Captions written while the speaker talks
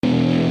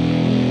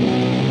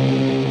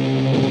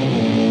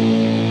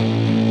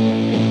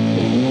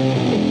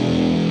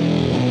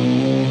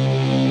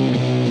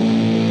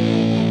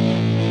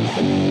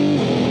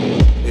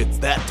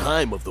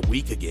time of the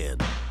week again.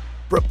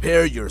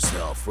 Prepare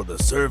yourself for the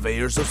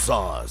surveyors of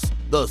sauce,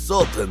 the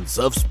sultans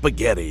of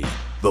spaghetti,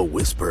 the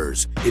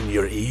whispers in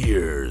your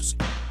ears.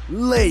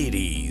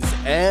 Ladies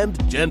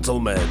and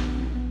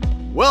gentlemen,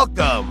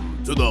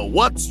 welcome to the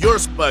What's Your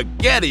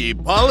Spaghetti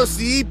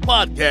Policy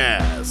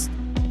podcast.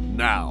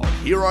 Now,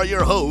 here are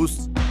your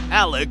hosts,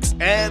 Alex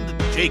and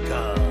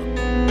Jacob.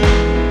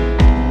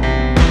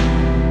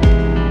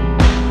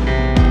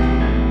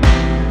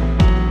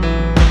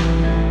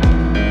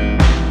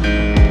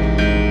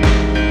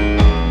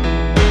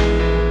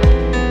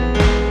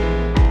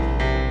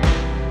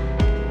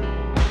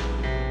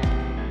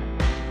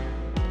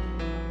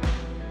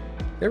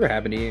 Ever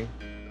happened to you?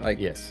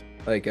 Yes.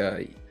 I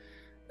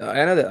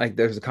know that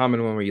there's a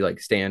common one where you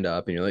stand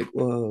up and you're like,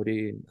 whoa,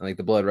 dude,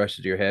 the blood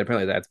rushes to your head.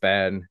 Apparently that's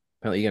bad.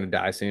 Apparently you're gonna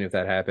die soon if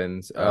that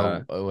happens.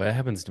 It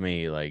happens to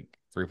me like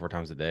 3 or 4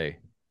 times a day.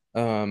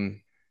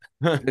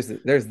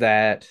 There's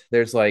that.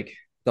 There's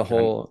the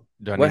whole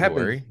do I what need happens?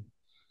 to worry?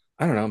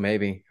 I don't know,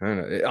 maybe. I don't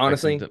know.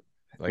 Honestly,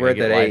 like we're I at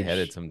get that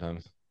lightheaded age.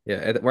 sometimes.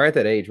 Yeah, we're at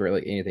that age where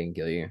anything can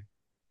kill you.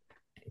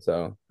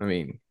 So, I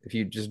mean, if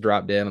you just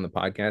drop dead on the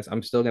podcast,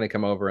 I'm still gonna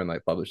come over and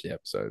publish the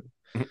episode.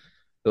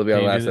 It'll be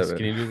our last of it.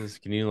 Can you do this?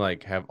 Can you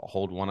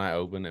hold one eye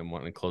open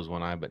and close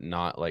one eye, but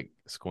not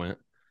squint?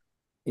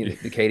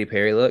 The Katy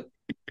Perry look.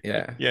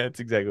 Yeah. Yeah, it's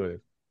exactly what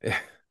it is.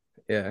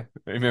 Yeah.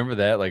 Remember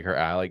that? Her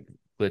eye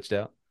glitched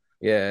out.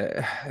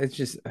 Yeah, it's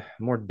just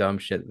more dumb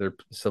shit. Their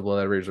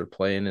celebrities are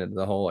playing, and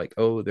the whole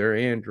oh, they're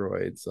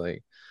androids.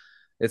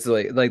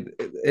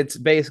 It's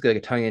basically a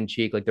tongue in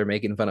cheek, they're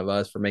making fun of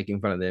us for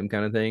making fun of them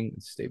kind of thing.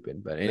 It's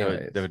stupid, but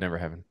anyway, that would never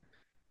happen.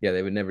 Yeah,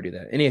 they would never do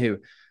that. Anywho,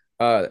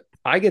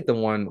 I get the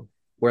one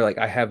where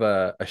I have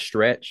a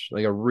stretch,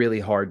 a really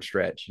hard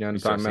stretch. You know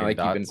what I'm talking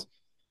about?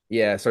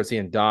 I start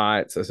seeing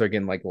dots. I start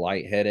getting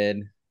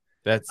lightheaded.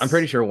 I'm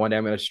pretty sure one day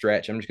I'm gonna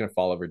stretch. I'm just gonna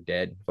fall over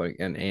dead,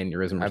 an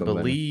aneurysm or something.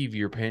 I believe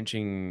you're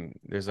pinching.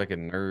 There's a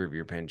nerve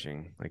you're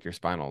pinching, your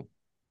spinal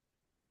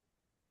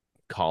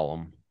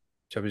column.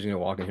 Chubby's gonna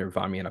walk in here and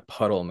find me in a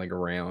puddle on the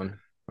ground,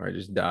 or I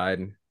just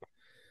died.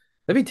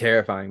 That'd be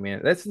terrifying,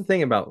 man. That's the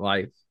thing about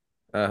life.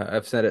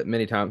 I've said it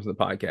many times in the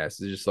podcast.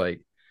 It's just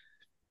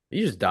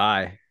you just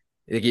die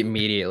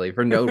immediately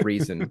for no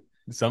reason.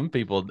 Some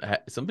people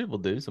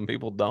do. Some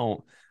people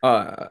don't.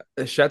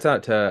 Shouts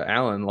out to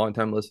Alan,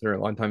 longtime listener,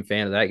 longtime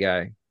fan of that guy.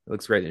 It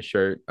looks great in his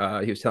shirt.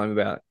 He was telling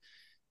me about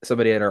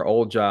somebody at our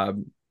old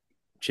job.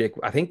 Chick,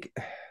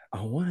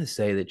 I want to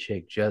say the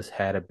chick just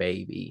had a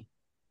baby.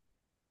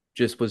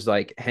 Just was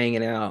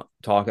hanging out,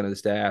 talking to the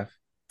staff,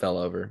 fell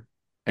over,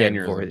 dead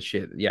before his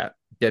shit. Yeah,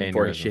 dead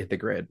before his shit hit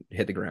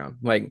the ground.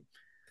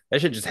 That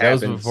shit just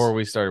happens. That was before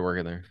we started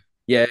working there.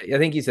 Yeah, I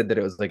think he said that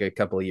it was a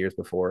couple of years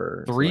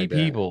before. 3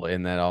 people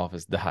in that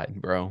office died,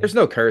 bro. There's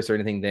no curse or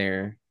anything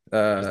there.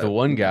 There's the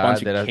one guy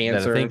that I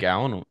think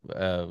Alan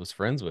was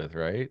friends with,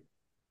 right?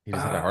 He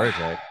just had a heart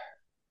attack.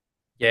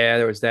 Yeah,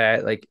 there was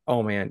that.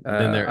 Oh man,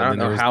 I don't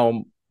know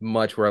how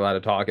much we're allowed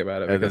to talk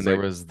about it. And then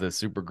there was the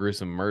super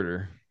gruesome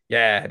murder.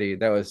 Yeah,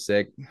 dude, that was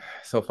sick.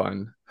 So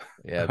fun.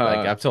 Yeah,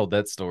 I've told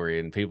that story,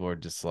 and people are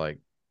just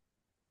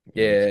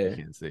yeah, you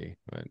can't see,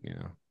 but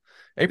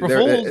April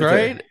Fools,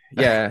 right?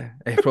 Yeah,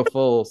 April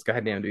Fools.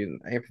 Goddamn, dude,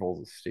 April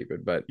Fools is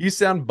stupid. But you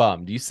sound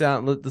bummed.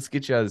 Let's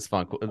get you out of this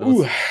funk.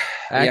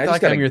 Act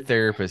like I'm your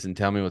therapist and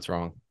tell me what's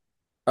wrong.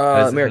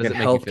 American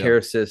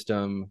healthcare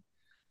system.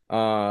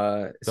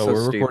 So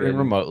we're recording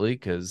remotely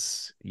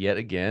because yet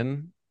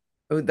again.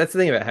 That's the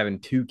thing about having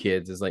 2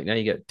 kids is now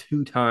you get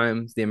 2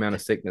 times the amount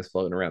of sickness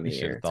floating around the air.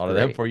 You should have thought of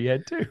that before you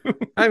had 2.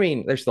 I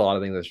mean, there's a lot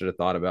of things I should have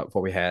thought about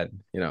before we had,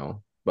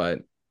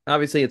 but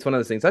obviously it's one of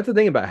those things. That's the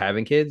thing about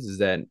having kids is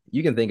that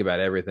you can think about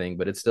everything,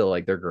 but it's still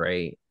they're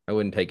great. I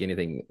wouldn't take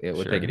anything. It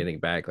would take anything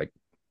back.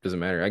 Doesn't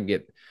matter. I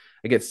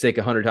get sick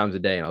 100 times a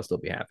day and I'll still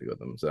be happy with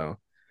them. So,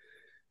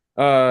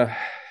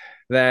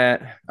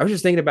 that I was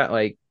just thinking about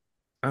I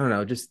don't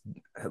know, just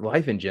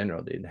life in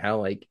general, dude.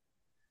 How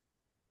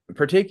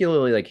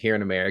particularly here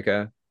in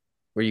America,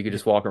 where you could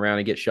just walk around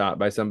and get shot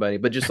by somebody,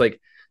 but just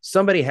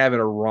somebody having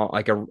a wrong,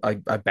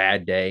 a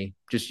bad day,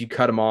 just you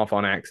cut them off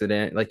on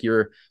accident,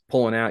 you're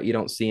pulling out, you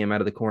don't see them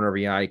out of the corner of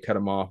your eye, you cut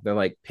them off,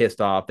 they're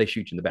pissed off, they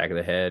shoot you in the back of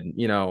the head,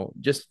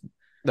 just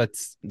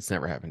it's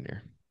never happened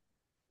here.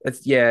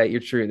 Yeah, you're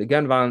true. The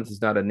gun violence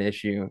is not an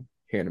issue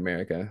here in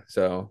America,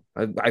 so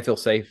I feel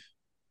safe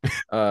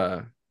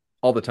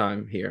all the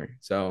time here.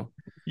 So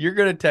you're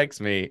gonna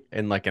text me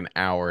in an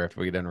hour after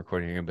we get done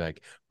recording. You're gonna be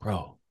like,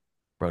 bro,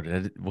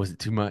 was it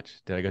too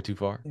much? Did I go too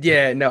far?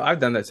 Yeah, no, I've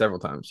done that several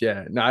times.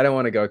 Yeah, no, I don't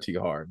want to go too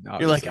hard.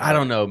 You're I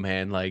don't know,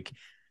 man. I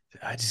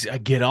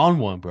get on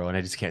one, bro, and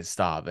I just can't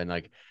stop. And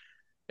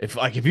if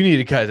you need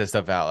to cut that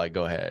stuff out,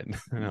 go ahead.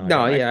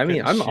 No, yeah, I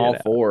mean, I'm all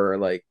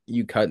for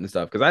you cutting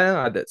stuff because I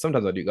know that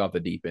sometimes I do go off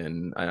the deep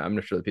end. I'm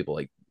not sure that people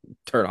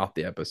turn off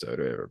the episode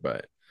or whatever,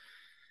 but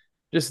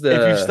just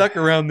if you've stuck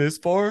around this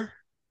far,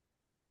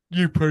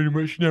 you pretty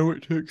much know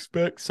what to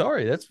expect.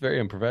 Sorry, that's very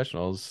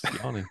unprofessional.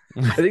 Yawning.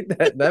 I think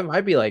that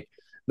might be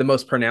the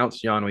most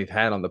pronounced yawn we've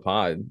had on the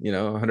pod.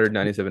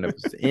 197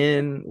 episodes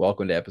in.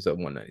 Welcome to episode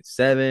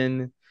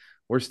 197.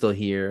 We're still I'll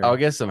here.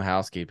 get some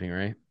housekeeping,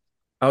 right?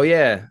 Oh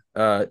yeah.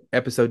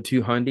 Episode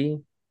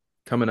 200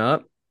 coming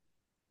up,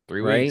 Three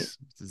right? weeks.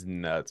 This is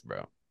nuts,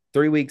 bro.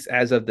 3 weeks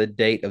as of the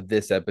date of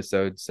this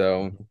episode.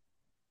 So Mhm.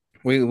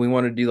 we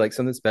want to do like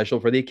something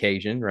special for the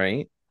occasion,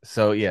 right?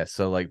 So yeah,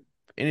 so like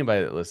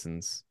anybody that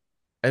listens,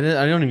 and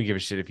I don't even give a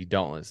shit if you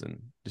don't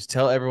listen. Just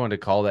tell everyone to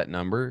call that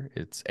number.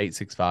 It's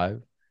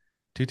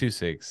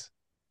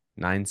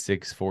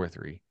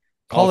 865-226-9643.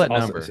 Call that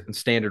Also, number.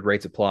 standard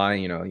rates apply,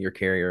 your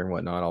carrier and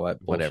whatnot, all that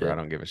Whatever. I bullshit.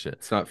 don't give a shit.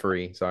 It's not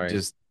free. Sorry.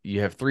 Just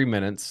you have 3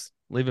 minutes.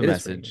 Leave a It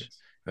is free. message.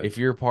 If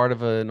you're part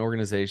of an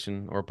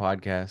organization or a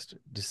podcast,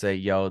 just say,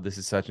 yo, this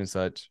is such and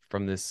such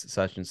from this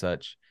such and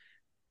such.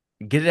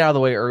 Get it out of the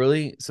way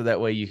early so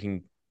that way you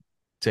can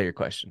say your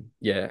question.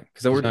 Yeah,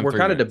 because You have we're three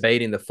kind of minutes.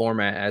 debating the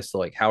format as to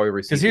like how we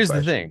Because receive the here's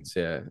the thing. questions,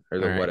 yeah, or All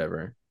the right.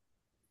 whatever.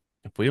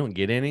 If we don't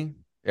get any,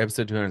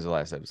 episode 200 is the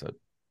last episode.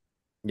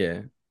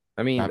 Yeah,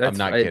 I mean I'm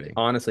not kidding.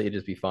 honestly, it'd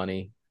just be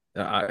funny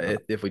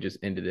if we just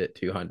ended at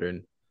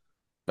 200.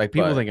 Like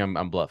people But think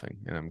I'm bluffing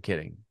and I'm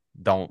kidding.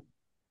 Don't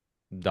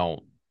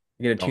don't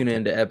you're gonna don't tune tempt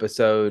into me.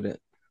 episode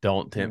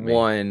Don't tempt me.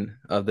 one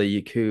of the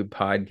Yakub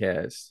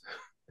podcast.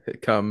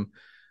 Come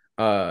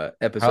How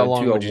episode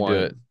long would you do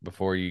it 201.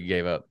 before you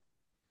gave up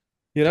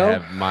You to know,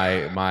 have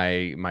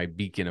my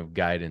beacon of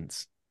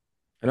guidance?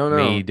 I don't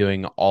Me know.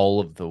 doing all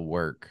of the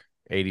work,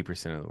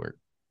 80% of the work.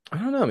 I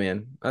don't know,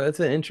 man. That's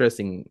an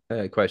interesting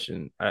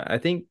question. I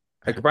think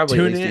I could probably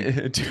at Tune least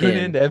do in, tune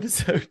 10. into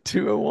episode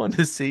 201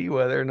 to see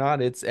whether or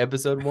not it's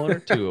episode 1 or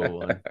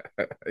 201.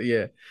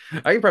 Yeah.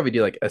 I could probably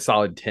do like a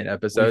solid 10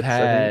 episodes,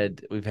 I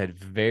think. We've had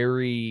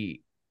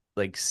very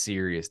like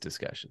serious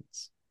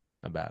discussions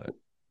about it.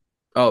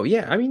 Oh,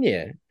 yeah. I mean,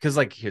 yeah. Because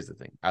like here's the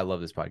thing. I love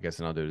this podcast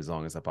and I'll do it as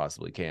long as I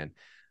possibly can.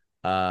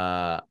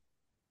 Uh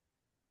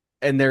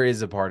and there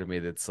is a part of me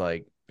that's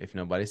like, if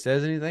nobody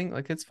says anything,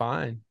 like it's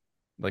fine.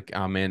 Like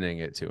I'm ending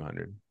at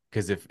 200.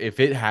 Because if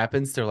it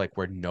happens to like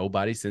where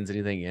nobody sends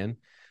anything in,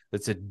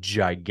 that's a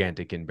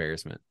gigantic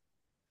embarrassment.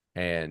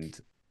 And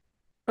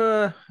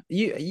Yeah,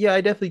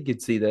 I definitely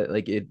could see that.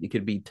 Like it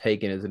could be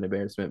taken as an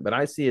embarrassment, but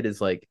I see it as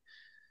like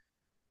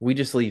we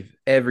just leave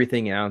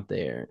everything out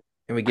there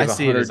and we I give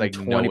see it as like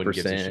no one gives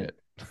a 120% shit.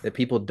 that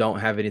people don't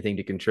have anything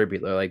to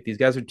contribute. They're like, these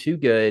guys are too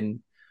good.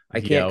 I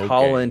Yeah, can't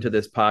call okay. into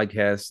this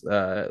podcast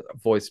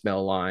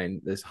voicemail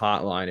line, this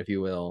hotline, if you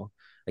will.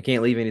 I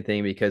can't leave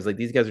anything because like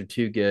these guys are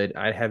too good.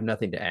 I have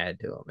nothing to add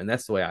to them. And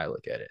that's the way I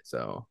look at it.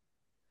 So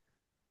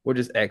we're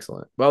just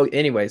excellent. Well,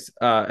 anyways,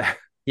 yeah,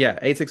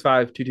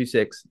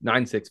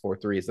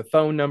 865-226-9643 is the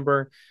phone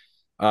number.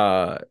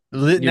 You're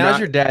Now's not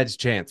your dad's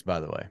chance, by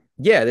the way.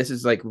 Yeah, this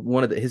is like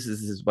one of the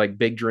his like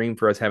big dream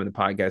for us having the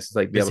podcast is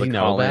like be Does able he to know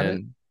call about it?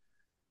 in.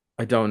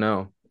 I don't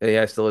know. He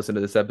has to listen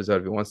to this episode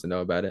if he wants to know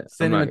about it. I'm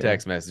Send him not a gonna.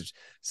 text message.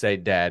 Say,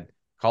 Dad,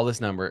 call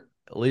this number,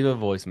 leave a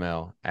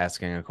voicemail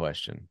asking a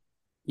question.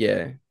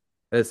 Yeah,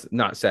 that's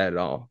not sad at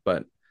all.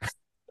 But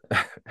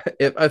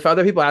if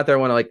other people out there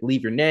want to like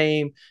leave your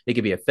name, it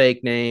could be a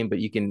fake name, but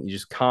you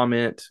just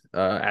comment,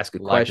 ask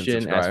a Like and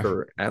question, ask subscribe.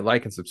 for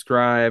like and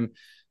subscribe,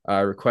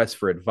 request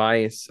for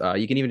advice.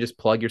 You can even just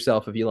plug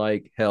yourself if you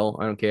like. Hell,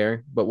 I don't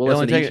care. But we'll It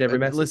only listen to each take and every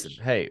listen, message.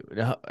 hey,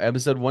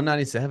 episode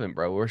 197,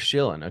 bro. We're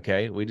shilling,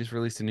 okay? We just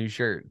released a new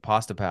shirt,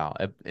 Pasta Pal,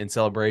 in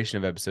celebration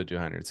of episode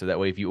 200. So that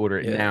way, if you order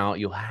it Yeah, now,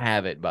 you'll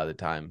have it by the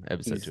time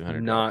episode he's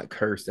 200 drops. not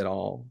cursed at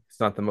all. It's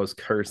not the most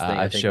cursed thing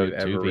I I think we've showed two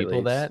ever people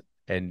released. that,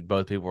 and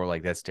both people were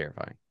like, that's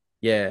terrifying.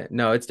 Yeah,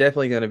 no, it's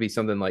definitely going to be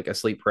something like a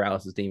sleep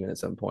paralysis demon at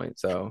some point.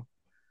 So,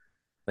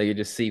 like, you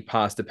just see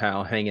Pasta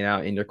Pal hanging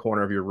out in the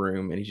corner of your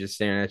room and he's just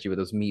staring at you with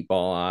those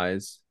meatball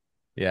eyes.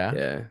 Yeah.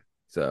 Yeah.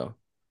 So,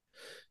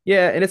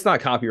 yeah. And it's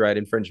not copyright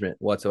infringement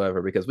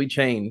whatsoever because we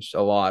changed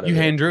a lot You of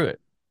it. hand drew it.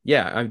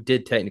 Yeah. I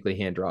did technically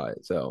hand draw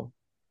it. So,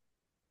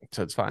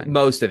 So it's fine.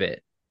 most of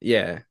it.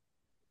 Yeah.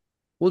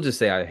 We'll just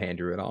say I hand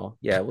drew it all.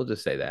 Yeah. We'll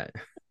just say that.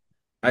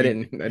 I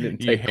You,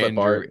 didn't you take clip hand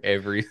drew art.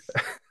 every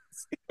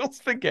single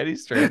spaghetti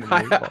strand in the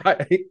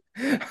meatball.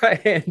 I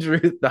hand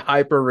drew the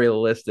hyper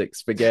realistic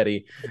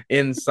spaghetti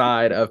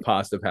inside of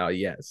Pasta Pal.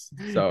 Yes.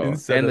 So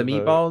Instead and the of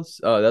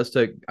meatballs. Oh, those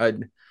took. I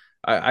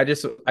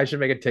should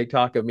make a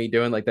TikTok of me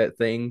doing like that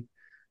thing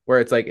where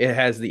it's like it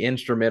has the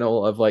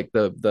instrumental of like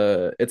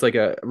the it's like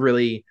a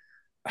really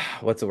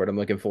what's the word I'm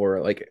looking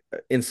for, like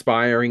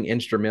inspiring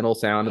instrumental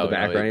sound in the oh no,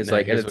 background. It's no,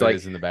 like and here's it's what it like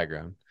is in the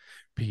background.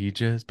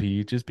 Peaches,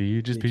 peaches,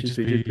 peaches, peaches,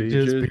 peaches,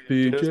 peaches, peaches, peaches,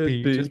 peaches,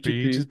 peaches, peaches, peaches, peaches,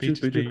 peaches, peaches,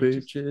 peaches,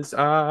 peaches. peaches.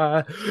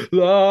 I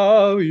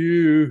love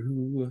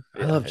you. I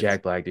Yeah, love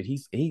Jack Black, dude.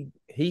 He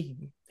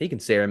can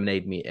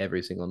serenade me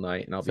every single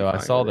night, and I'll be so I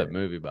fine saw with that it.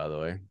 movie, by the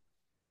way.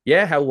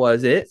 Yeah, how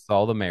was I it?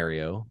 saw the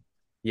Mario.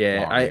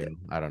 Yeah, Mario.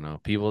 I don't know.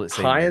 People that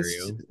say highest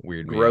Mario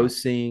weird me out.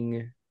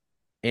 grossing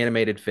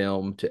animated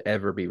film to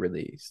ever be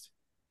released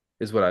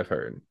is what I've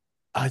heard.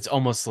 It's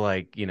almost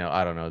like,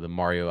 I don't know, the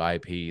Mario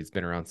IP. It's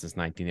been around since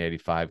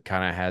 1985.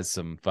 Kind of has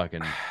some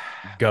fucking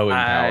going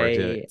power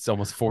to it. I It's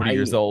almost 40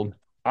 years I old.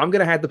 I'm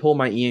gonna have to pull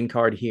my Ian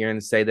card here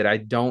and say that I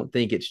don't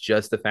think it's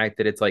just the fact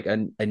that it's like a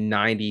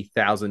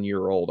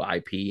 90,000-year-old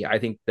IP. I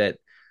think that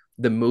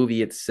the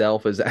movie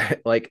itself is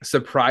like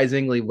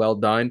surprisingly well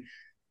done.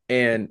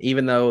 And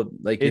even though,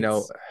 like,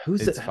 It's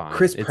who's it's fine.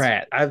 Chris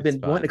Pratt? I've It's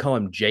been wanting to fine. call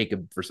him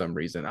Jacob for some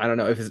reason. I don't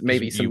know if it's Because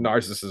maybe some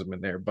narcissism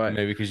in there, but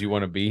maybe because you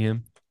want to be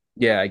him.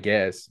 yeah, I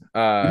guess. You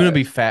want to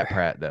be Fat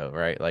Pratt though,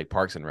 right? Like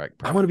Parks and Rec I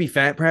Pratt. want to be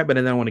Fat Pratt, but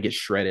then I want to get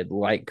shredded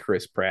like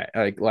Chris Pratt,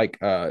 like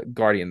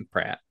Guardian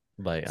Pratt.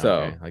 Like okay,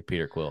 So like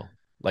Peter Quill,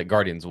 like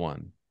Guardians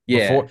one.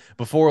 yeah,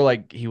 Before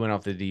like he went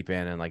off the deep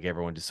end and like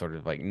everyone just sort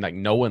of like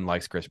no one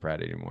likes Chris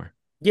Pratt anymore.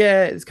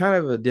 yeah, it's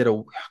kind of did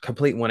a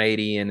complete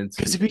 180, and it's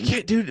Because we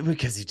can't do it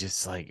because he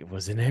just like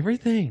was in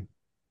everything.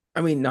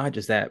 I mean, not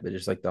just that, but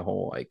just like the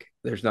whole like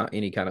there's not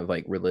any kind of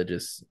like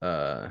religious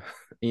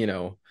you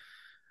know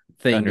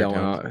thing going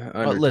Undertones.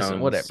 on, Well, listen,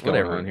 undertones going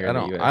whatever. on here I in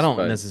the don't I US, don't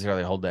but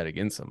necessarily hold that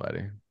against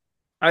somebody.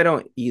 I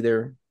don't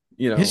either,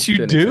 Yes, you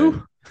to an extent.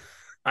 do.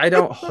 I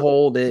don't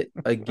hold it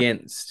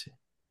against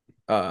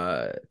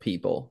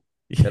people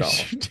at Yes,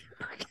 all. you do.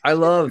 I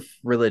love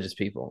religious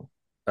people.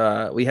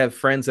 We have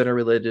friends that are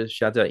religious.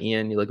 Shout out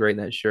Ian, you look great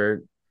in that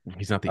shirt.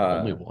 He's not the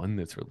only Uh one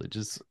that's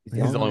religious. he's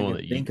the He's the only one only I one can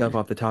that you think of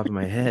off the top of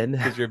my head.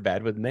 because you're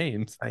bad with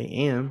names. I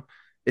am.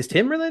 Is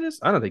Tim religious?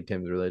 I don't think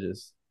Tim's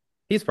religious.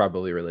 He's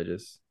probably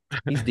religious.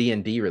 He's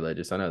D&D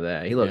religious. I know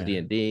that. He loves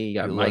Yeah, D&D. He he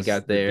got Mike loves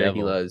out the there. devil.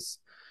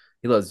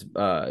 He loves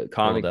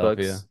comic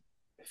Philadelphia. books,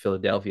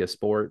 Philadelphia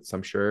sports,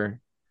 I'm sure.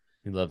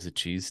 He loves a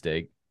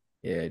cheesesteak.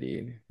 Yeah,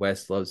 dude.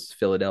 Wes loves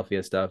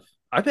Philadelphia stuff.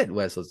 I bet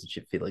Wes loves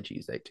the Philly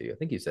cheesesteak too. I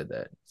think you said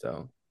that.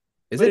 So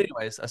is But it?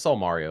 anyways, I saw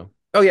Mario.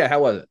 Oh yeah,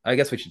 how was it? I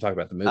guess we should talk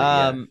about the movie.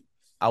 Yeah.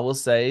 I will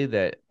say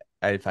that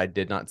if I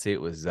did not see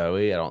it with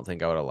Zoe, I don't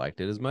think I would have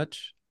liked it as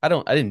much. I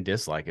didn't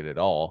dislike it at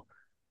all,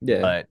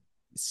 Yeah. but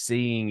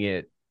seeing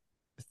it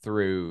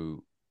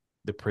through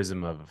the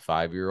prism of a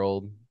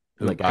 5-year-old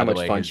who, Like by how the much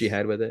way, fun she has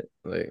had with it.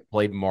 Like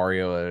played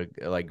Mario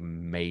like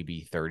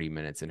maybe 30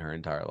 minutes in her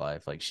entire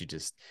life. Like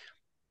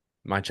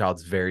my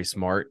child's very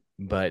smart,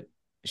 but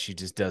she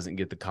just doesn't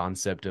get the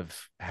concept of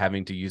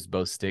having to use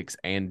both sticks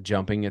and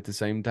jumping at the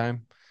same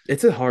time.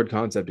 it's a hard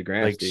concept to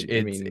grasp, Like dude.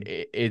 I mean,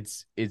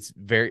 it's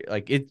very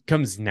like it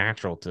comes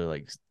natural to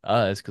like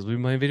us because we've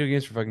been playing video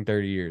games for fucking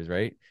 30 years,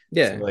 right? So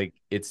yeah. like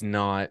it's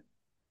not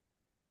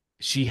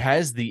she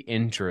has the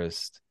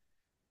interest,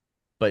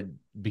 but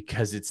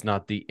because it's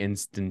not the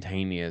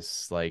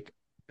instantaneous like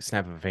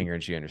snap of a finger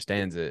and she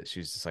understands it,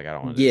 she's just like, I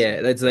don't want to do this Yeah,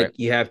 anymore, that's right? like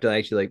you have to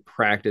actually like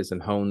practice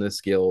and hone the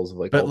skills of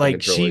like holding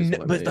controllers and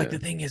whatnot. But like Yeah. the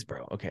thing is,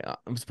 bro. Okay,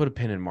 let's put a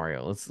pin in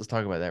Mario. Let's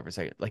talk about that for a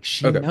second. Like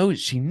Okay.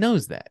 she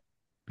knows that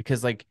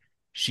because like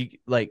she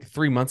like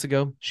 3 months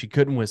ago she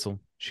couldn't whistle,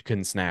 she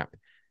couldn't snap,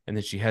 and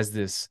then she has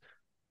this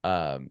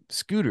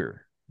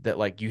scooter that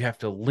like you have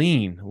to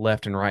lean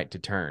left and right to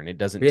turn. It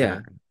doesn't Yeah.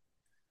 turn.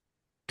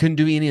 Couldn't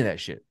do any of that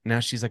shit. Now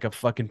she's like a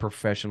fucking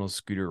professional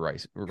scooter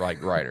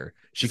rider.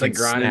 She She's can like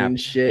grinding snap and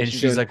shit. and She's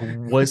she's doing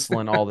like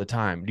whistling all the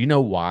time. Do you know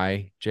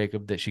why,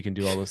 Jacob, that she can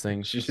do all those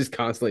things? she's just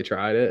constantly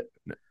tried it.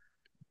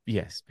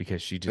 Yes,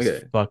 because she just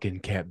Okay. fucking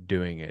kept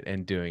doing it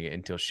and doing it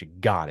until she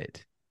got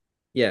it.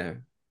 Yeah.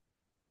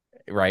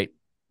 Right?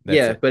 That's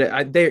Yeah, it.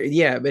 but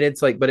but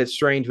it's like, but it's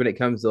strange when it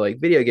comes to like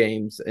video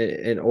games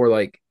and or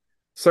like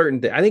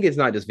I think it's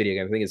not just video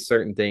games. I think it's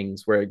certain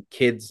things where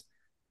kids,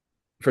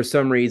 for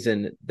some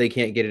reason, they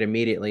can't get it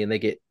immediately and they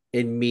get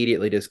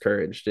immediately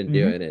discouraged in Mm-hmm.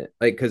 doing it.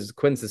 Like, because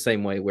Quinn's the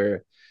same way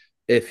where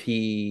if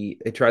he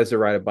tries to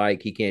ride a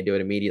bike, he can't do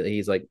it immediately.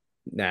 He's like,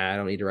 nah, I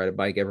don't need to ride a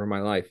bike ever in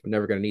my life. I'm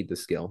never going to need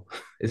this skill.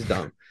 It's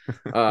dumb.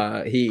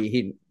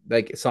 He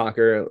like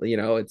soccer,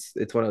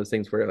 it's one of those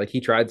things where like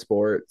he tried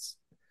sports.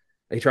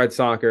 He tried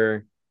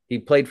soccer. He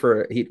played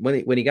for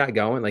when he got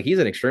going. Like he's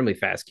an extremely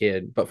fast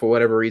kid, but for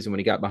whatever reason, when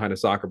he got behind a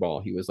soccer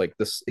ball, he was like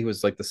this. He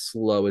was like the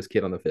slowest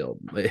kid on the field.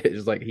 It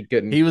was like he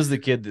couldn't. He was the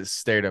kid that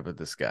stared up at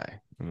the sky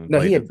and No,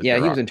 played with the he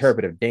was rocks.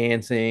 interpretive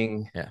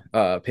dancing,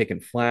 Yeah. picking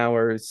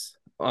flowers.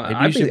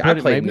 Maybe you should I put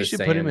it played in maybe the you should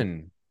put him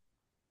sand.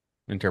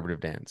 in interpretive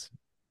dance.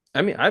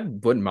 I mean, I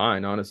wouldn't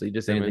mind honestly,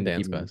 just Put him in anything to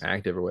dance keep him class.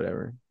 active or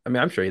whatever. I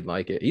mean, I'm sure he'd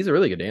like it. He's a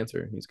really good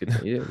dancer. He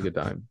has a good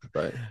time.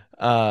 But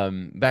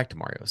Back to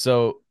Mario.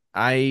 So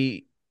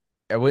I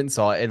went and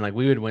saw it, and like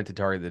we went to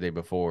Target the day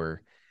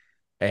before,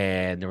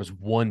 and there was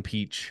one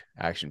Peach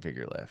action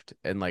figure left,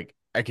 and like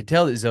I could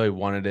tell that Zoe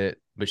wanted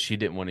it, but she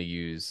didn't want to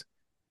use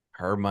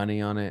her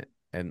money on it.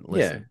 And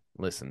yeah,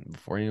 listen,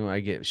 before I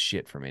get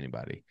shit from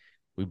anybody,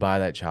 we buy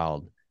that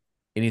child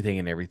anything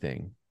and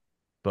everything,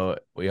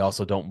 but we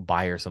also don't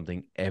buy her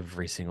something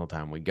every single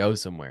time we go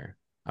somewhere.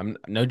 I'm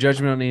no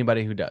judgment on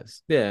anybody who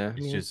does. yeah. I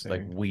It's mean, that's just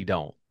like fair. we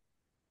don't.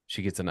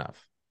 She gets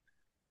enough.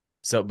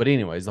 So, but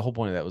anyways, the whole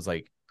point of that was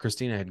like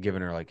Christina had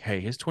given her like, hey,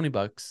 here's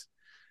 $20.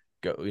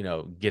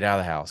 Go, get out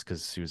of the house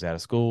because she was out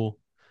of school.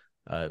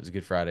 It was a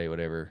Good Friday,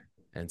 whatever.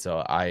 And so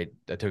I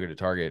took her to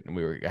Target and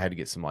I had to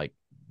get some like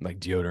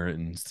deodorant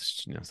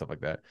and stuff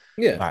like that,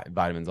 Yeah,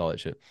 vitamins, all that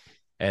shit.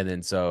 And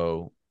then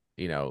so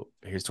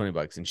here's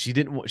 $20, and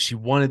she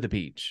wanted the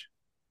peach.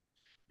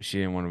 She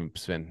didn't want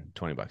to spend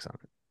 $20 on it. yeah.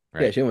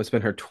 Right. She want to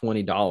spend her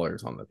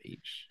 $20 on the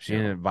beach. She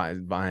ended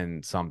up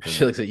buying something.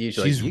 She looks at you.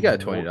 She's like, you got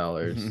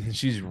 $20.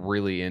 She's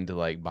really into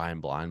like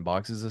buying blind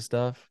boxes of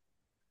stuff.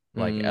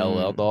 like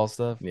LL doll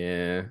stuff,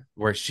 Yeah.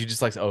 where she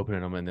just likes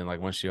opening them, and then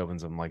like once she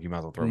opens them, like you might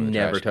as well throw them in the Never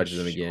trash because touches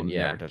them she'll again.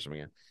 never Yeah. touch them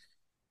again.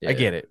 I Yeah.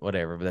 get it,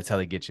 whatever, but that's how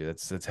they get you.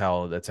 That's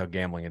how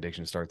gambling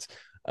addiction starts.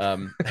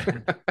 Um,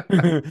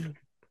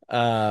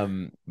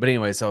 but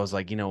anyway, so I was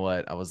like, you know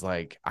what? I was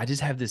like, I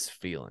just have this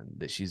feeling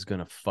that she's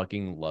gonna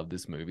fucking love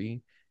this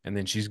movie, and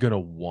then she's gonna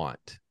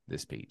want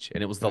this peach.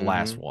 And it was the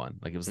last Mm-hmm. one.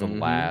 Like it was the Mm-hmm.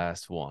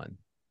 last one.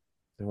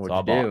 And So what'd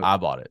you do? I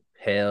bought it.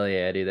 Hell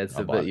yeah, dude. That's I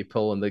the bought bit it. you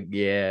pull in the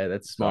yeah,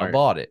 that's So I smart.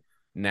 bought it.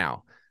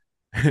 Now,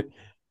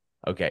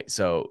 okay,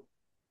 so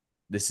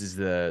this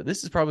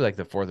is probably like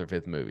the fourth or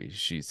fifth movie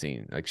she's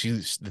seen. Like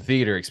she's the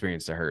theater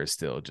experience to her is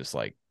still just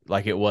like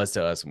it was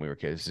to us when we were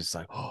kids. It's just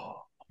like, oh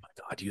my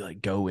god, you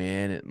like go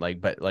in and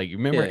like, but like you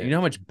remember, Yeah. you know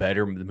how much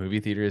better the movie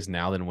theater is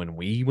now than when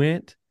we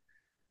went.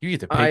 You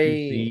get to pick your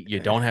I seat. You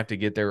don't have to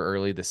get there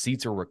early. The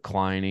seats are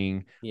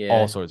reclining.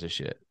 All yeah. sorts of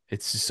shit.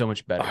 It's just so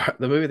much better.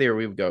 The movie theater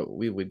we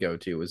would go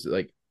to was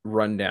like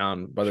run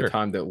down by the Sure.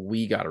 time that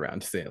we got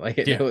around to seeing it. Like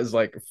it Yeah. was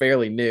like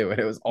fairly new and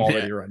it was Yeah.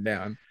 already run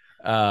down.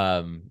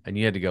 And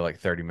you had to go like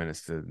 30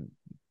 minutes to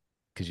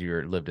because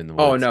you lived in the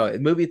Oh woods. no,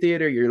 movie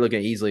theater, you're looking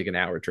at easily like an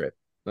hour trip.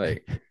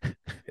 Like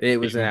it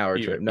was an even, hour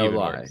even trip, no even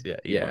lie. worse. Yeah,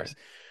 even Yeah. worse.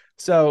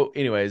 So,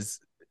 anyways,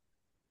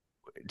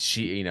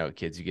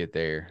 kids, you get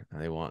there,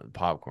 they want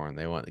popcorn,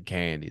 they want the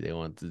candy, they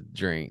want the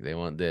drink, they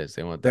want this,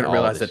 they want They the don't all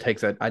realize this. it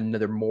takes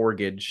another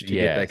mortgage to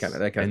get that kind Yes, of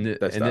that kind and of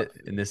that stuff.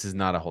 and this is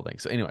not a whole thing.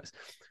 So, anyways,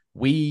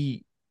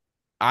 we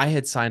I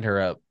had signed her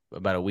up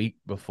about a week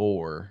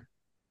before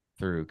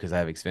through because I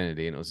have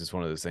Xfinity, and it was just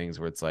one of those things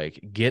where it's like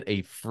get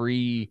a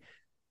free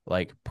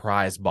like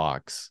prize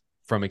box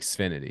from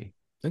Xfinity.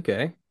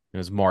 Okay. It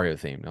was Mario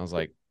themed. I was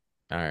like,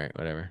 all right,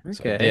 whatever.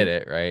 So I did Okay.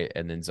 it, right?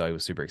 And then Zoe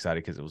was super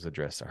excited because it was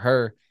addressed to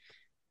her.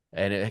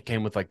 And it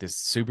came with like this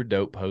super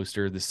dope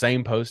poster, the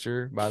same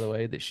poster, by the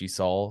way, that she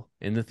saw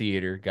in the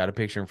theater, got a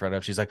picture in front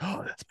of. She's like,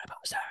 oh, that's my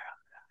poster.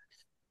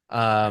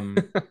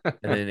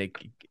 And then it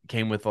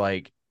came with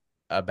like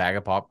a bag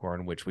of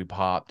popcorn, which we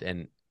popped,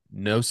 and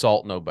no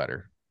salt, no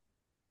butter.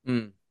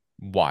 Mm.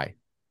 Why?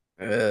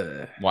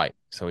 Ugh. Why?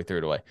 So we threw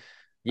it away. Um,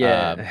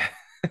 Yeah.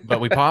 but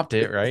we popped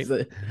it, right?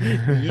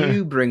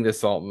 You bring the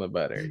salt and the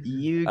butter.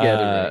 You got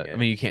to bring I it.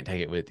 mean, you can't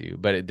take it with you,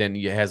 but then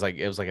it has like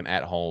it was like an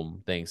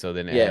at-home thing. So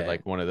then it had Yeah.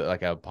 like one of the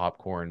like a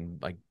popcorn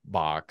like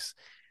box,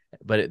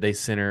 but they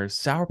sent her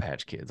Sour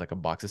Patch Kids, like a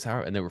box of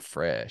sour, and they were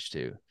fresh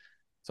too.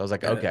 So I was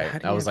like, okay. How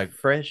do I you was have like,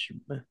 fresh?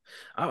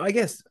 I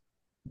guess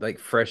like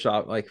fresh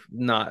off, like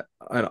not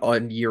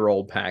a year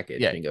old yeah,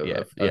 packaging of, yeah,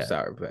 of yeah,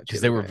 Sour Patch because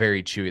Kids. they were Okay,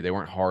 very chewy. They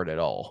weren't hard at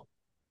all.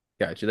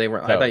 gotcha. They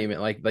weren't. I thought So, you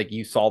meant like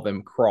you saw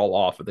them crawl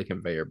off of the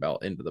conveyor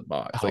belt into the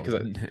box, like oh,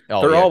 because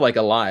oh they're yeah, all like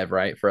alive,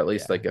 right? For at yeah,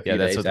 least like a yeah. few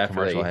That's days what the after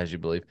commercial they. has you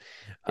believe.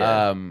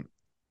 Yeah. Um,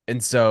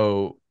 and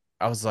so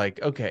I was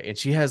like, okay. And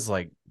she has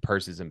like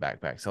purses and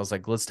backpacks. I was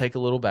like, let's take a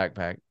little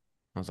backpack.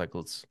 I was like,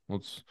 let's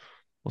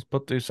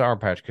put these Sour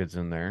Patch Kids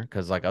in there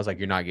because like I was like,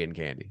 you're not getting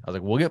candy. I was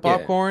like, we'll get Yeah.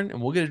 popcorn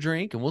and we'll get a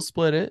drink and we'll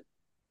split it.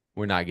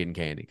 We're not getting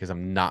candy because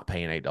I'm not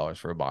paying $8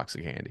 for a box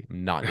of candy.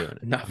 I'm not doing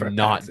it. Not for a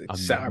box of I'm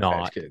Sour Patch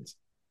not Kids.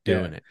 Yeah.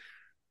 doing it.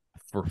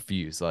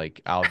 Refuse.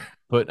 Like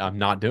I'm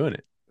not doing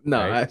it. No,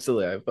 Right.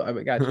 absolutely.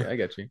 I got you. I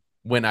got you.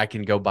 When I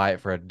can go buy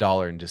it for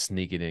 $1 and just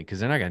sneak it in because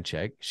they're not gonna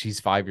check. She's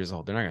 5 years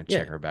old. They're not gonna Yeah.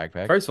 check her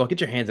backpack. First of all,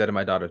 get your hands out of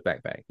my daughter's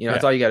backpack. That's Yeah.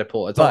 all you got to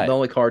pull. It's all the But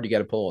only card you got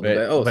to pull. And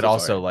but oh, but so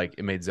also sorry. like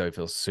it made Zoe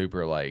feel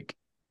super like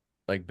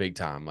big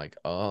time. Like,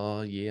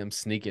 oh yeah, I'm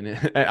sneaking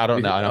it. I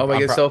don't know. Oh my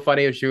god, it's so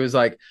funny if she was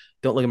like,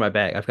 "Don't look at my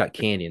bag. I've got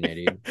candy in there,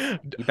 dude.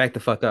 You back the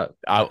fuck up."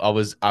 I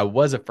was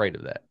afraid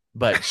of that.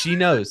 But she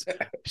knows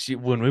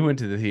when we went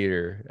to the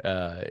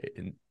theater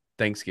in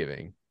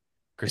Thanksgiving,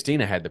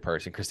 Christina had the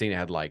purse and Christina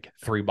had like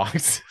 3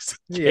 boxes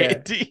of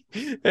Yeah. candy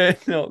and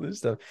all this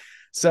stuff.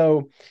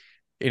 So,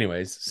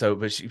 anyways,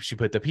 but she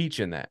put the peach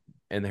in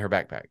her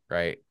backpack,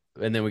 right?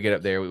 And then we get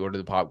up there, we order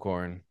the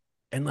popcorn,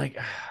 and like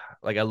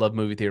I love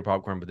movie theater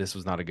popcorn, but this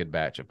was not a good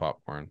batch of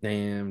popcorn.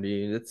 Damn,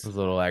 dude, It it's was a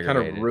little kind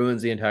of aggravated.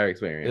 ruins the entire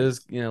It was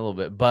experience. a little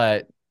bit,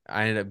 but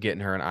I ended up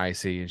getting her an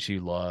icy, and she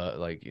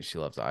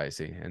loves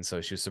icy, and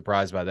so she was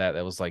surprised by that.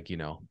 That was like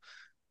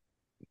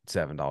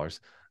 $7.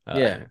 Uh,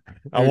 Yeah,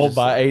 I you're won't just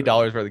buy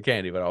 $8 worth of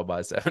candy, but I'll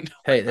buy $7.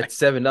 hey, that's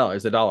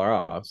 $7, $1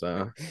 off.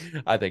 So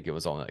I think it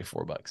was only like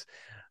 $4.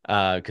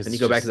 Because then you it's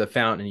go back to just the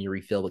fountain and you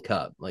refill the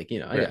cup. Like I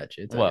yeah. got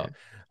you. It's okay.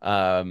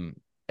 Well,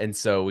 and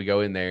so we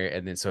go in there,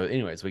 and then so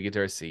anyways, we get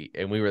to our seat,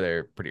 and we were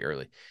there pretty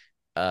early.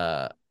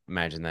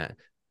 Imagine that.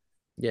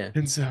 Yeah,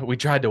 And so we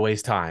tried to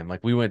waste time.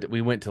 Like we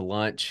went to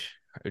lunch,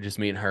 just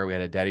me and her. We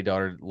had a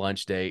daddy-daughter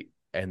lunch date,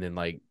 and then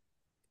like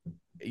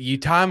you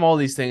time all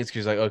these things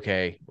because like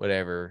okay,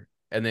 whatever.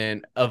 And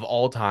then of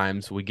all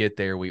times, we get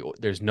there,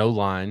 there's no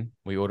line.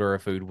 We order our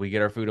food, we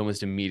get our food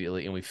almost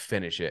immediately, and we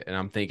finish it. And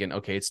I'm thinking,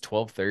 okay, it's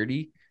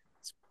 12:30,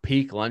 it's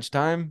peak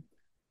lunchtime.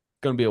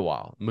 Gonna be a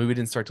while. Movie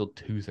didn't start till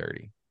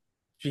 2:30.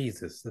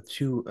 Jesus, that's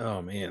too.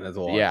 Oh man, that's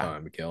a lot of Yeah,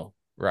 time to kill.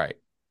 right.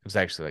 It was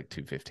actually like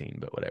 2:15,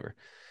 but whatever.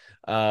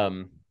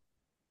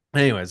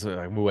 Anyways,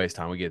 like we waste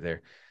time. We get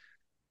there.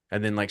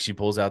 And then like she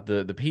pulls out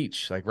the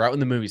Peach, like right when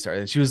the movie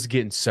started. And she was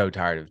getting so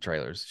tired of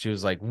trailers. She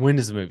was like, "When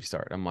does the movie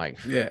start?" I'm like,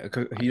 Yeah,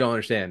 'cause you don't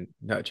understand,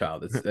 no,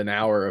 child. It's an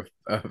hour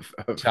of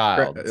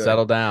 "Child,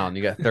 settle down.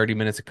 You got 30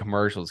 minutes of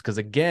commercials." Because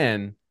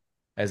again,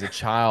 as a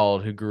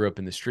child who grew up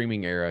in the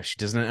streaming era, she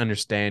doesn't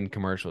understand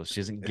commercials.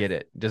 She doesn't get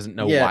it. Doesn't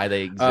know yeah. why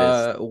they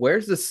exist.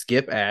 Where's the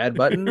skip ad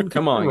button?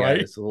 Come on, Right?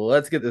 guys.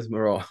 Let's get this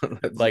roll.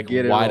 Let's Like,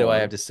 get it why do I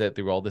have rolling. to sit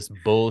through all this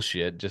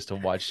bullshit just to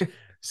watch You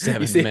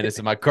 7 minutes see,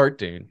 of my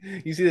cartoon?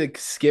 you see the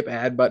skip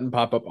ad button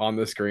pop up on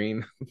the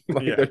screen,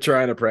 like Yeah. they're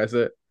trying to press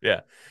it.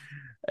 Yeah.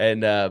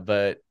 And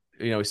but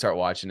we start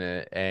watching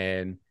it,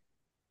 and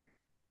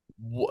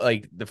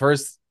like the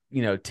first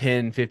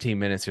 10 15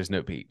 minutes there's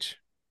no Peach.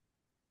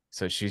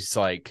 So she's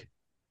like,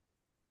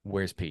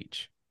 where's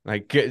Peach?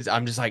 Like 'cause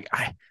I'm just like,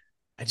 I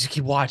just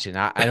keep watching.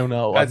 I don't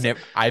know. That's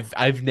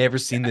I've never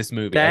seen this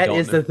movie. I that don't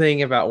is know. the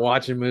thing about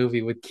watching a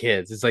movie with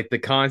kids. It's like the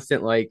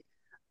constant like,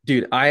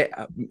 dude, I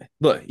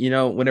look,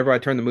 whenever I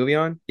turn the movie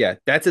on, yeah,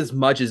 that's as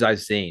much as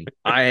I've seen.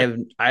 I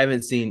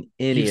haven't seen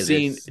any You've of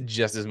seen this.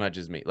 just as much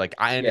as me. Like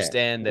I Yeah.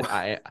 understand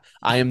that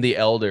I am the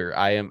elder.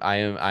 I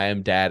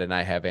am dad, and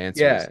I have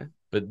answers. Yeah.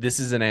 But this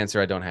is an answer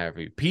I don't have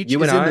for you. Peach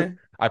You and is in the.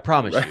 I, I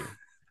promise you.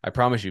 I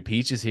promise you.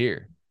 Peach is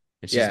here,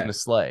 and she's yeah. gonna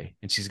slay,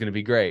 and she's gonna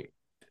be great.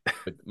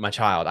 But my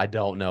child, I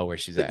don't know where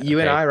she's at. You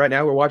and Okay, I right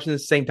now we're watching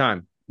this same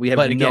time. We have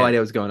but no again, idea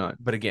what's going on.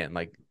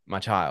 like my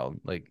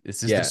child, like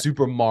this is the Yeah.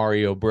 Super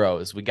Mario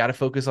Bros. We got to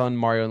focus on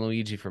Mario and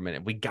Luigi for a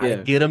minute. We got to Yeah.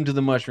 get them to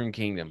the Mushroom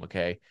Kingdom.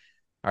 Okay,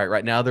 all right.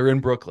 Right now they're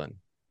in Brooklyn.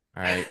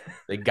 All right,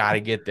 they got to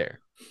get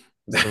there.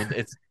 So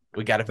it's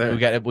we got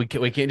to we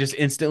can't just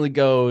instantly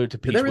go to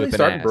Did Peach they really whipping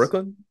start in ass.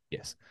 Brooklyn?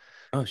 Yes.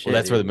 Oh Well, shit,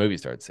 that's where the dude. movie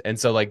starts. And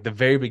so like the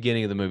very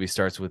beginning of the movie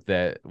starts with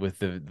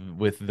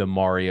the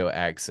Mario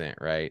accent,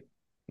 right?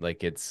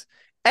 Like it's,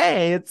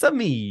 hey, it's a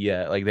me.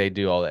 Like they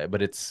do all that,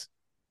 but it's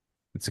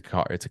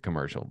a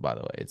commercial, by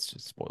the way. It's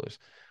just spoilers.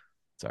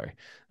 Sorry.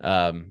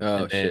 Oh And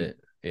then shit.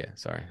 yeah,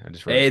 sorry. I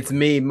just wrote Hey, it it's for you.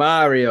 me,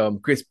 Mario. I'm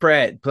Chris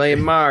Pratt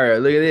playing Mario.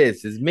 Look at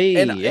this. It's And me.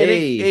 and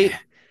Hey.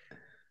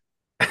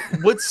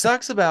 what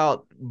sucks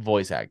about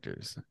voice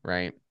actors,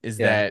 right, is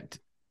Yeah. that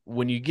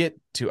when you get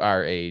to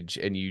our age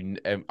and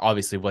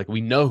obviously like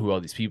we know who all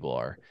these people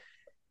are,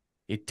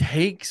 it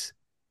takes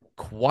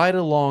quite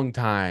a long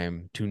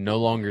time to no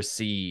longer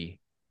see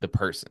the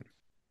person,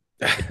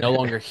 and no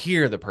longer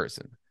hear the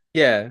person.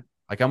 Yeah.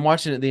 Like I'm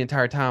watching it the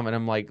entire time, and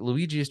I'm like,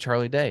 Luigi is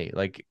Charlie Day.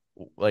 Like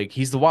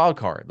he's the wild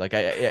card. Like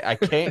I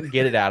can't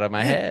get it out of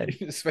my head.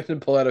 You just to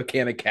pull out a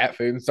can of cat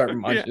food and start Yeah,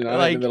 munching on it in the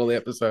like middle of the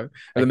episode or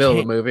I the middle of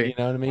can't. the movie. You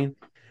know what I mean?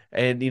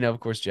 And of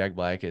course, Jack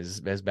Black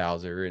is as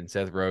Bowser, and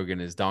Seth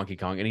Rogen is Donkey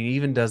Kong, and he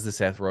even does the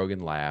Seth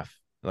Rogen laugh.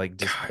 Like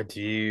just God,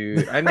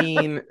 dude. I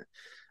mean,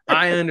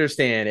 I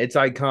understand. It's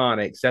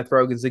iconic. Seth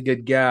Rogen's a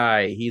good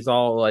guy. He's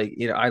all like,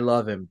 I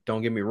love him.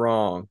 Don't get me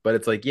wrong. But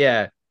it's like,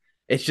 yeah,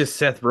 it's just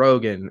Seth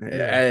Rogen yeah,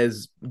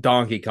 as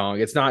Donkey Kong.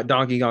 It's not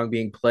Donkey Kong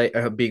being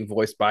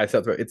voiced by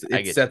Seth Rogen. It's I it's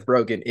get you. Seth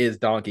Rogen is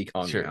Donkey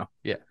Kong Sure. now.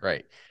 Yeah,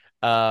 right.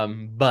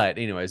 But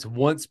anyways,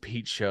 once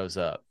Pete shows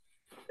up,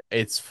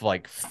 it's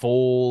like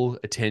full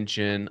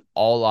attention,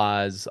 all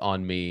eyes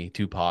on me,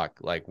 Tupac,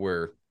 like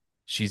where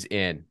she's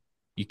in.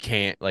 You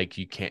can't,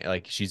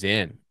 she's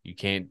in. You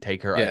can't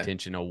take her Yeah.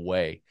 attention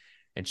away.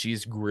 And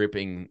she's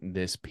gripping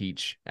this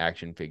Peach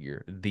action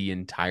figure the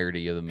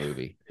entirety of the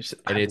movie.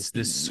 And I it's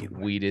the believe.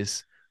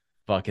 sweetest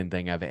fucking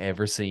thing I've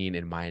ever seen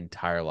in my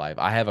entire life.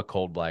 I have a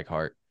cold black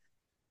heart,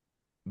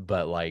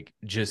 but like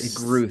It just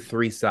grew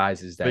 3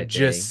 sizes but that day.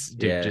 just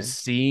dude, Yeah. just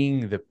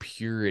seeing the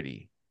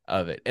purity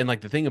of it. And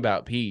like the thing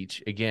about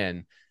Peach,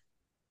 again,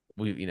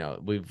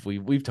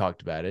 we've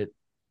talked about it,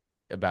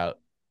 about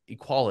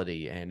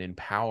equality and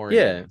empowering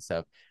Yeah. and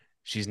stuff.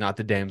 She's not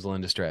the damsel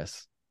in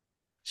distress.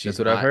 That's She's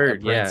what I've not a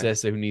heard. Yeah.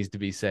 princess who needs to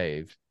be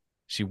saved.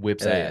 She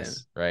whips Hell yeah.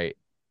 ass, right?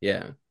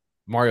 Yeah.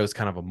 Mario's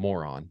kind of a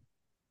moron.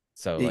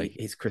 So like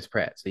He's Chris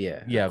Pratt. So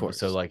yeah, of yeah, so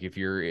course. like if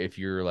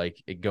you're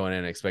like going in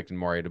and expecting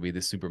Mario to be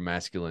this super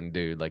masculine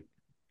dude, like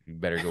you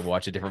better go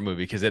watch a different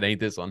movie because it ain't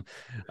this one.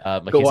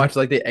 Like Go he's watch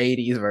like the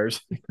 80s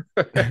version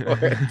where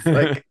it's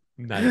like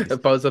 90s. a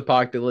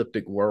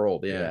post-apocalyptic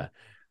world. Yeah.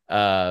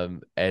 Yeah.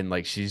 And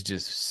like she's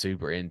just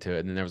super into it.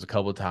 And then there was a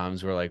couple of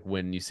times where like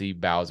when you see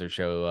Bowser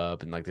show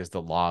up and like there's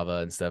the lava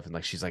and stuff, and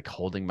like she's like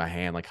holding my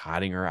hand, like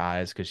hiding her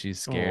eyes because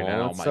she's scared.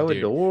 And Oh, oh it's my so dude,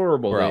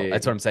 adorable, bro,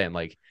 that's what dude. I'm saying.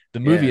 Like the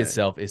movie Yeah.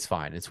 itself is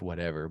fine, it's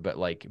whatever, but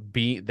like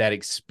that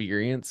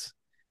experience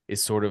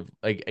is sort of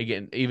like,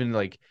 again, even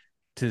like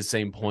to the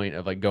same point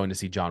of like going to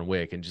see John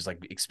Wick and just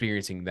like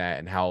experiencing that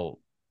and how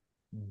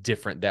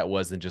different that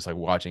was than just like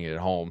watching it at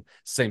home.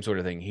 Same sort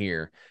of thing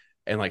here.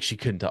 And like she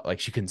couldn't talk, like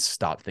she couldn't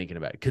stop thinking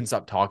about it, couldn't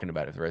stop talking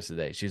about it for the rest of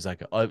the day. She's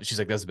like, that's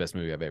the best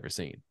movie I've ever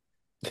seen.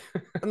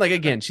 And like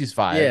again, she's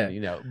five,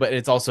 Yeah. but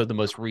it's also the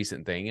most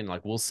recent thing, and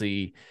like we'll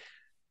see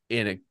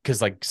in it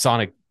because like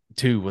Sonic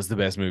 2 was the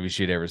best movie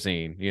she'd ever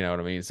seen. You know what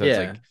I mean? So it's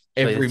Yeah. like So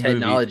like, every the movie,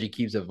 technology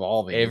keeps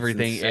evolving. It's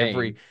everything,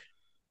 insane.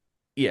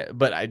 yeah.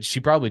 But she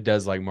probably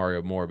does like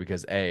Mario more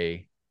because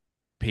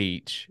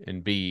Peach,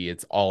 and B,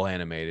 it's all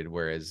animated,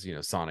 whereas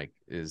Sonic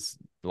is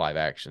live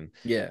action.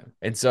 Yeah.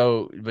 And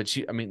so, but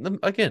I mean,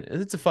 again, it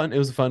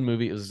was a fun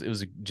movie. It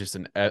was just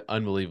an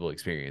unbelievable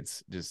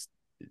experience. Just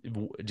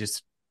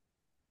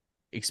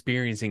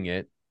experiencing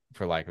it,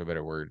 for lack of a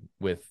better word,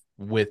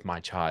 with my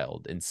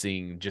child, and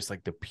seeing just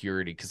like the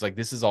purity, because like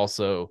this is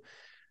also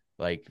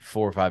like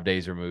 4 or 5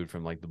 days removed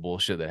from like the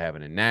bullshit that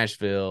happened in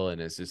Nashville,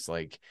 and it's just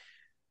like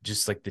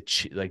just the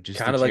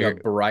Kind of like a chair,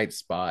 bright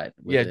spot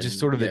yeah, just within.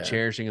 sort of the Yeah.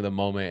 cherishing of the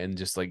moment, and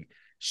just like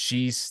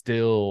she's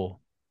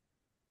still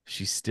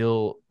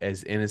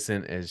as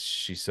innocent as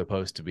she's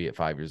supposed to be at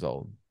 5 years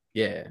old,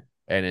 Yeah.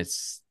 and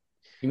it's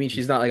You mean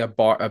she's not like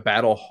a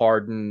battle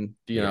hardened,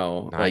 yeah,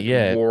 not like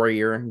yet.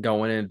 warrior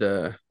going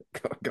into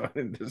going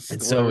into the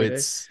And store so every day?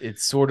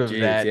 it's sort of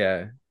Jeez,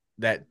 yeah.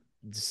 that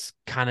just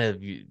kind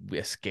of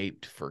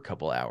escaped for a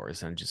couple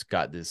hours, and just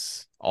got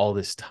all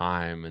this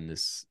time, and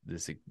this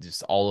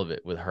just all of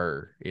it with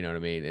her, you know what I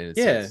mean? And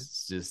Yeah.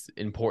 it's just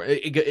important.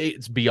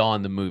 It's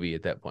beyond the movie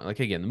at that point. Like,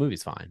 again, the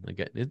movie's fine. Like,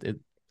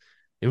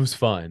 it was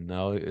fun.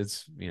 No,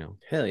 it's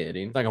Hell yeah, it's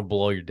dude. not gonna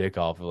blow your dick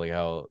off of like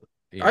how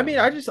I mean,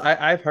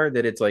 I've heard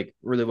that it's like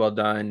really well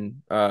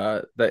done.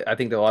 That I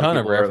think that a lot of ton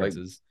of people are like,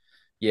 references.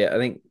 yeah, I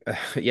think,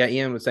 yeah,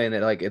 Ian was saying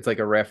that like it's like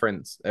a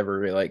reference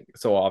every like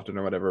so often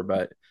or whatever.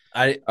 But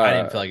I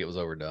didn't feel like it was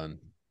overdone.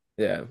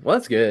 yeah, well,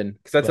 that's good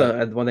because that's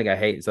But one thing I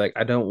hate. It's like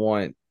I don't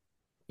want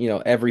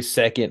every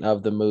second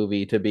of the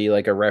movie to be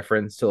like a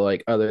reference to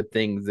like other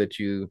things that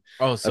you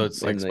oh, so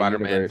it's like in the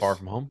Spider-Man Far universe.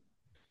 From Home.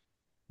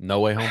 No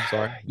Way Home,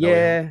 sorry. No Way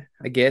Home. Yeah,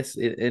 I guess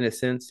in a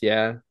sense,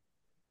 yeah,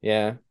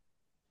 yeah.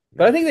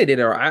 But I think Nice. they did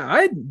it.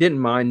 I didn't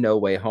mind No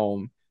Way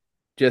Home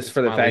just It's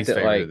for the my fact least that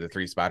favorite of like the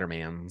three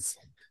Spider-Mans.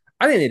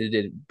 I think they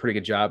did a pretty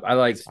good job. I It's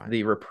liked fine.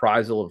 the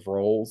reprisal of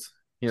roles.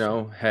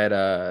 Sure.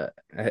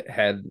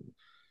 Had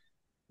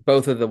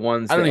both of the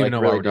ones I don't that even like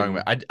know why really we're talking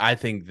about. didn't I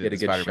think that get a the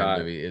good Spider-Man shot.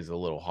 movie is a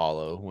little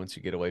hollow once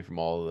you get away from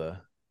all the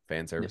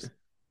fan Yeah, service.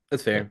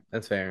 that's But fair.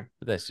 That's fair.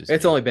 that's just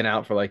It's me. only been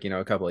out for like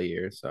a couple of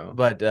years, so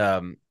But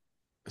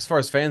as far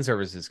as fan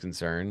service is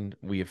concerned,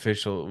 we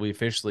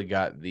officially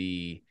got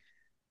the.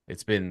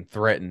 It's been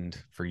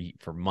threatened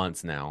for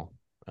months now.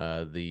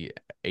 The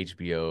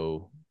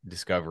HBO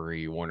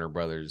Discovery Warner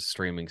Brothers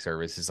streaming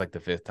service is like the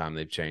fifth time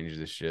they've changed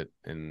this shit.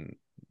 And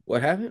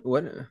what happened?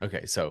 What?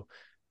 okay, so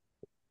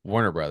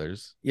Warner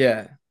Brothers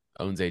Yeah,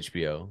 owns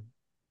HBO.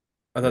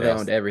 I thought They they owned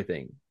also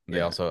everything. they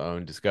Yeah. also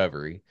own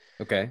Discovery.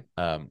 Okay.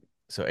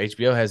 So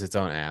HBO has its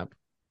own app,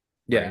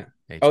 Yeah. right?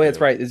 Oh, that's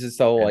HBO, right. Is this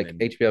the whole and like then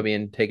HBO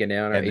being taken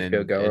down or and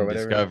HBO then Go or and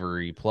whatever?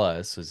 Discovery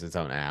Plus is its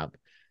own app,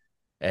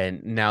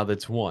 and now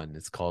that's one.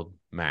 It's called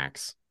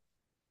Max.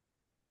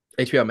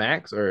 HBO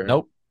Max or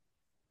Nope,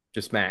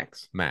 just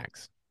Max?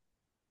 Max,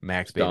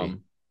 Max, Just baby.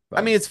 dumb.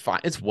 I But mean, it's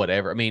fine. It's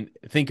whatever. I mean,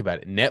 think about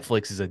it.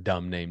 Netflix is a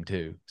dumb name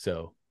too.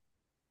 So,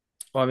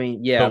 well, I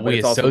mean, yeah, but but we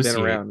it's also been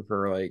associate. around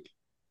for like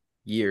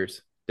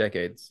years,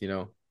 decades.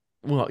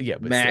 Well, yeah,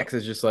 but still. Max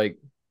is just like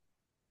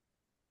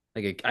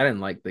I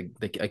didn't like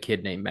a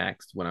kid named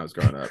Max when I was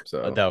growing up. So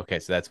Okay,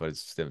 so that's what it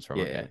stems from.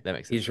 yeah, Okay, that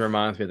makes he sense. just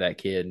reminds me of that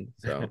kid.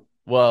 So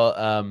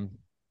Well,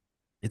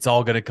 it's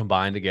all going to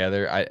combine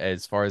together.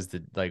 As far as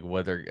the like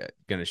what they're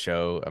going to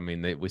show. I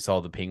mean, we saw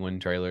the Penguin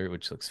trailer,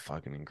 which looks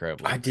fucking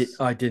incredible. I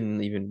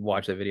didn't even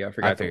watch that video. I I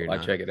forgot to figured like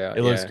not. check it out.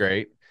 It looks Yeah.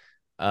 great.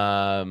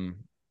 Um,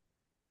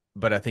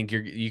 but I think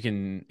you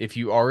can, if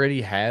you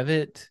already have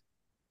it,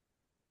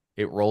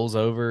 it rolls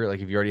over. Like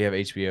if you already have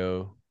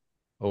HBO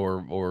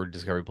or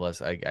Discovery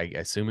Plus, I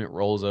assume it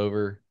rolls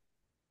over,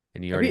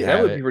 and you already That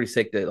have would be it. pretty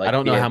sick to I like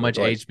don't be know how able much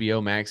to like.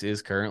 HBO Max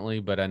is currently,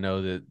 but I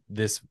know that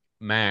this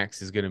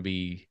Max is going to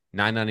be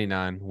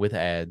 $9.99 with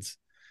ads.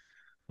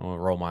 I'm gonna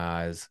roll my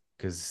eyes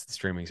because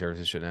streaming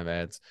services shouldn't have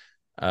ads.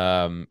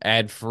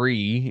 Ad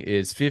free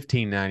is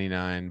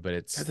 $15.99, but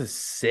it's That's a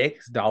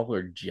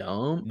 $6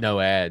 jump no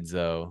ads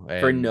though.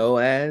 for And no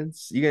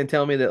ads. You gonna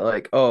tell me that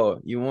like, oh,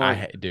 you want?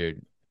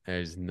 dude,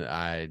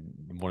 I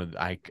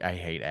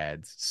hate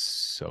ads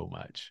so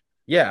much,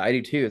 Yeah, I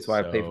do too. It's why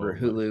I pay for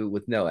so much. Hulu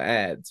with no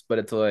ads. But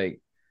it's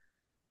like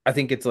I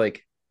think it's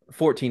like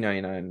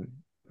 14.99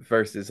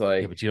 versus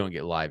Yeah, like but you don't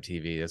get live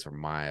TV. That's where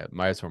my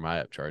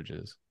upcharge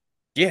is.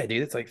 yeah,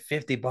 dude, it's like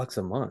 $50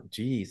 a month.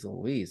 Jeez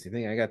Louise. You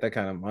think I got that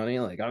kind of money?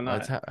 Like I'm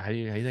That's not how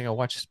you think I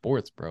watch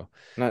sports, bro?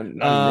 not a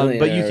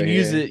But you millionaire over can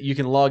use here. it. You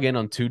can log in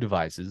on two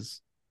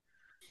devices.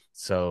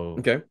 So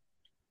Okay.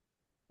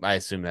 I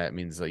assume that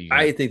means that you can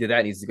I have. think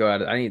that needs to go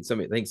out. I think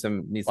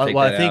some needs to Well, take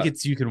I that think out,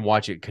 it's you can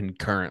watch it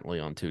concurrently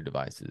on two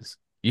devices.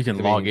 You can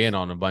log in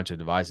on a bunch of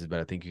devices, but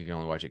I think you can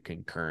only watch it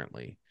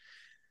concurrently.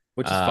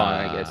 which is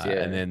fine, I guess. And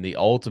Yeah. then the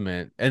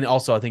ultimate, and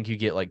also I think you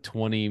get like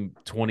 20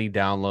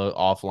 download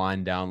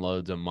offline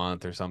downloads a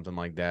month or something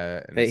like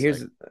that. And Hey,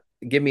 it's like,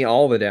 give me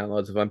all the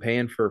downloads. If I'm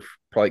paying for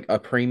like a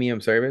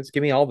premium service,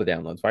 give me all the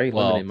downloads. Why are you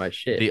limiting well, my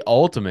shit? the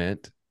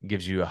ultimate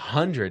gives you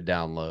 100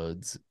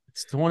 downloads.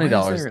 It's twenty Why is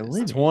dollars. there a It's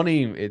limit?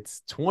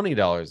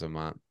 $20 a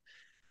month,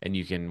 and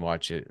you can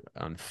watch it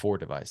on four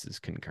devices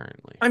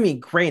concurrently. I mean,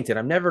 granted,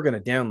 I'm never going to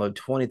download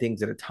 20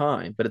 things at a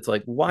time, but it's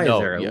like, why is No,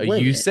 there a you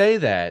limit? say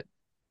that,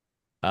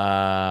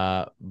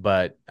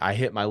 But I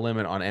hit my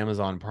limit on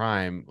Amazon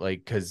Prime,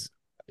 like, because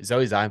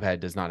Zoe's iPad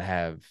does not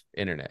have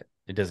internet.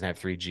 It doesn't have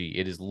 3G.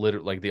 It is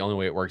literally like the only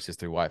way it works is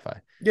through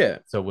Wi-Fi. Yeah.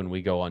 So when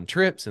we go on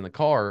trips in the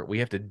car, we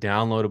have to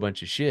download a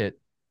bunch of shit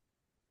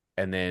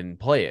and then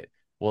play it.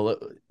 Well,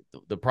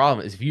 the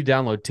problem is if you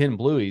download 10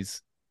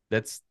 Blueies,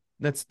 that's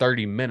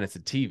 30 minutes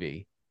of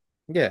TV.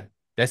 Yeah.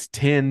 That's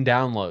 10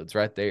 downloads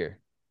right there.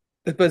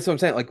 But that's what I'm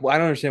saying. Like, well, I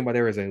don't understand why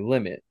there is a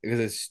limit because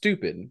it's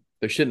stupid.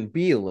 There shouldn't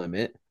be a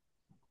limit.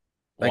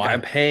 Like,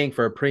 I'm Why? paying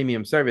for a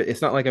premium service.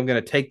 It's not like I'm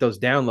gonna take those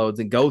downloads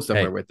and go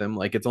somewhere Hey, with them.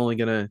 Like, it's only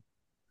gonna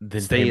then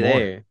pay stay more.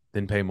 there.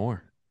 Then pay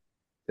more.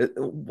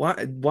 Why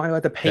do I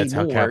have to pay That's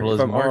how more if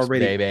capitalism I'm works,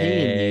 already paying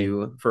baby.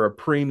 you for a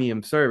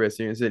premium service?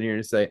 And you're sitting here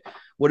and say,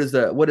 what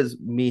is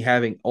me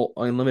having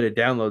unlimited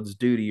downloads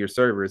do to your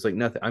server? It's like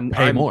nothing.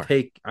 Pay more.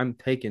 I'm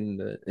taking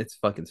the. It's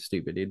fucking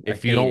stupid, dude. I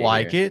If you hate don't it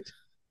like here. it,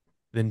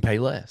 then pay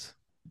less.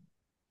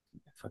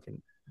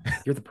 Fucking,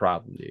 you're the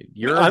problem, dude.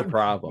 You're the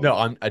problem.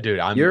 No, dude,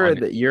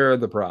 You're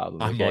the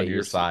problem. I'm Okay, on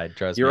your side.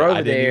 Trust you're me. I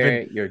over didn't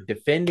there. even. You're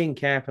defending I'm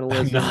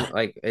capitalism. not.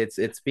 Like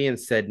it's being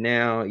said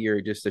now. You're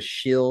just a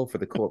shill for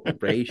the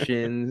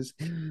corporations.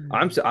 I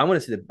want to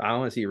see I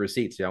want to see your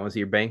receipts. Dude. I want to see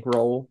your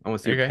bankroll. I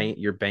want to see Okay.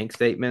 your bank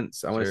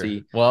statements. I want to Sure.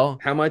 see Well,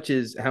 how much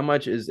is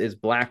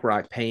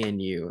BlackRock paying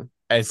you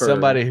as for.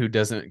 somebody who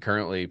doesn't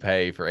currently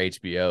pay for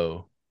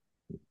HBO,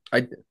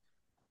 I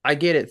I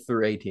get it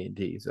through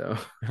AT&T. So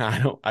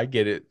I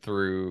get it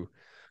through.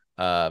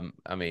 I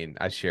mean,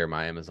 I share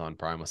my Amazon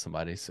Prime with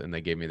somebody, and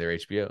they gave me their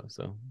HBO.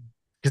 So,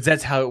 because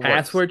that's how it works.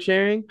 password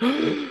sharing,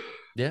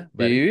 Yeah,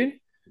 buddy. dude.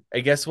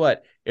 And guess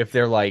what? If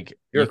they're like,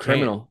 You're you a can't.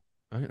 criminal.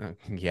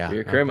 Yeah,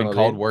 You're a I've been criminal,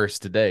 called dude. worse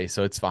today,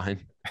 so it's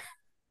fine.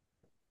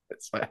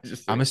 That's why I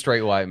just I'm a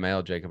straight white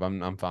male, Jacob.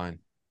 I'm fine.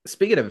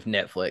 speaking of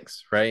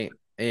Netflix, right?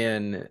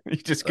 And You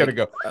just gotta like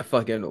go. a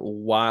fucking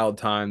wild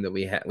time that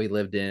we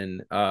lived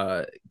in.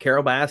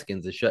 Carol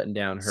Baskins is shutting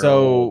down her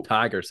old So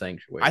tiger I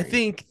sanctuary.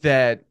 think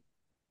that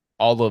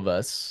all of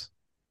us,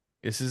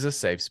 this is a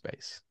safe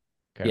space.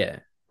 Okay. Yeah.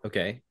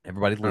 Okay.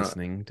 Everybody Uh,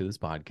 listening to this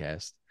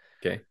podcast,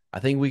 okay. I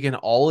think we can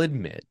all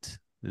admit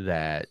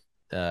that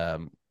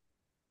um,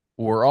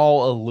 we're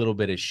all a little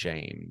bit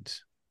ashamed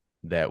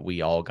that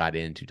we all got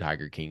into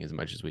Tiger King as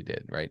much as we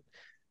did, right?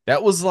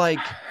 That was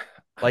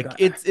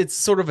it's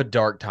sort of a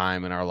dark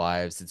time in our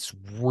lives. It's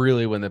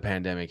really when the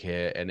pandemic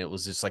hit, and it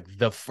was just like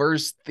the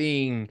first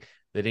thing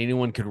that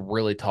anyone could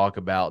really talk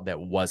about that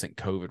wasn't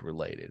COVID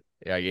related.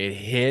 Like it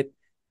hit,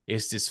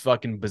 it's this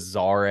fucking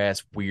bizarre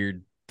ass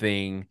weird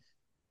thing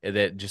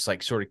that just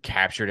like sort of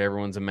captured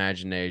everyone's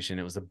imagination.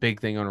 It was a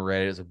big thing on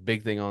Reddit. It was a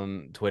big thing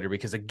on Twitter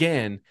because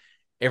again,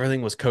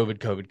 everything was COVID,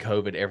 COVID,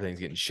 COVID. Everything's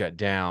getting shut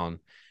down,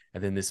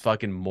 and then this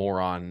fucking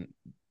moron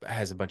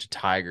has a bunch of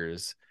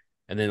tigers,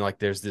 and then like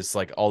there's this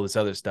like all this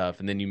other stuff,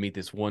 and then you meet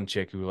this one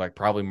chick who like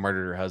probably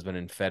murdered her husband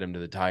and fed him to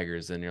the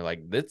tigers, and you're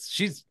like, that's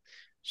she's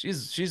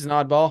an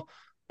oddball,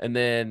 and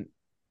then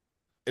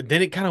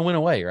it kind of went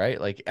away, right?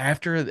 Like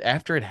after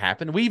it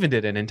happened, we even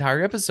did an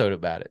entire episode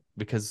about it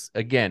because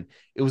again,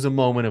 it was a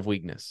moment of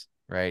weakness,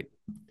 right?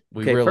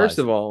 We Okay. First realized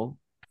of it. all,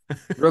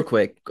 real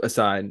quick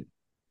aside,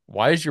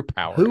 Why is your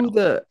power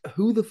out?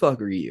 who the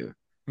fuck are you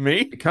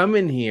Me? to come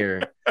in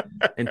here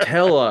and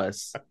tell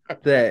us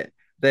that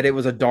it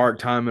was a dark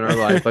time in our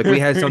life? Like we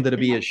had something to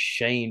be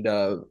ashamed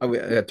of.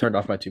 I turned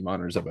off my two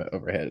monitors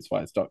overhead. It's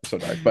why it's so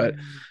dark. But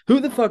who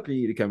the fuck are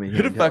you to come in Who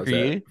here the and tell fuck us are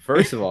that? you?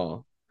 First of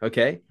all,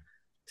 okay.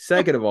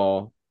 Second of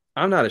all,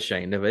 I'm not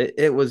ashamed of it.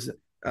 It was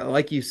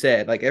like you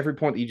said, like every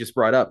point that you just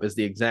brought up is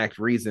the exact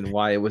reason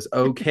why it was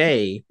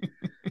okay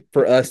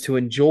for us to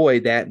enjoy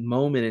that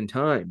moment in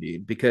time,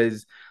 dude,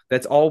 because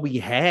that's all we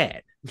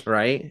had,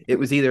 right? It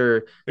was either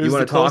It you was the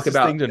want to talk closest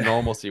thing about to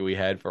normalcy we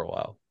had for a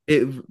while.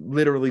 it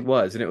literally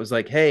was. And it was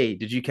like, hey,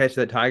 did you catch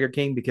that Tiger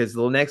King? Because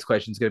the next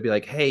question is going to be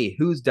like, hey,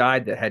 who's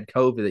died that had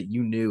COVID that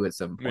you knew at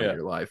some point in Yeah.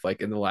 your life,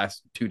 like in the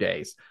last 2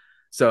 days?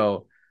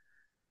 So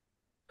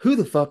who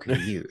the fuck are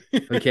you?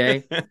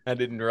 Okay. I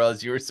didn't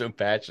realize you were so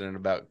passionate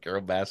about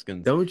Carol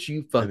Baskins Don't you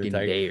and the fucking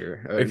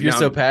Tiger. dare. If you're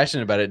so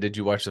passionate about it, did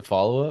you watch the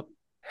follow up?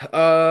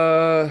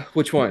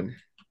 Which one?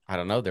 I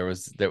don't know.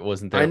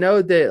 Wasn't I there know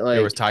that there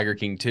was like Tiger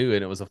King 2,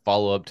 and it was a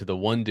follow up to the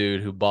one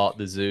dude who bought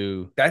the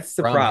zoo that's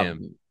the from him.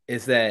 problem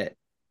is that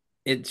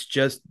it's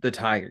just the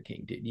Tiger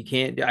King, dude. You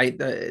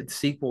can't.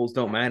 Sequels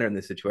don't matter in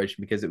this situation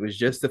because it was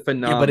just a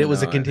Yeah, but it was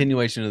a phenomenon.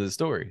 continuation of the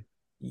story.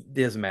 It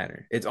doesn't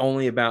matter. It's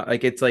only about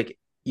like it's like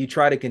you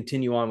try to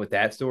continue on with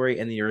that story,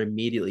 and then you're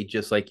immediately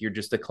just like you're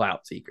just a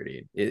clout seeker,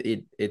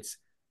 dude. It's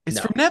It's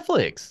no, from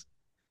Netflix,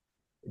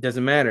 it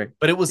doesn't matter.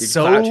 but it was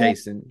You're clout so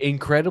chasing.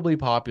 incredibly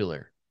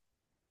popular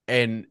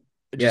and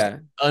just Yeah.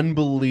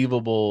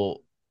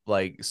 unbelievable,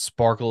 like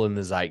sparkle in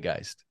the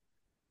zeitgeist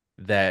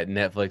that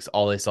Netflix,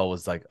 all they saw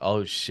was like,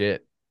 oh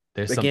shit,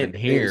 there's something Again, it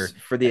was here.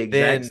 for the And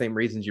exact then same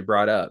reasons you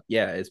brought up.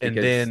 Yeah, it's and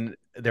because then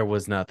there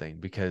was nothing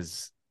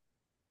because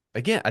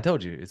again, I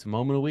told you it's a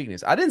moment of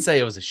weakness. I didn't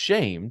say I was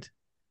ashamed,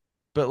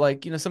 but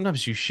like,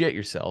 sometimes you shit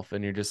yourself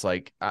and you're just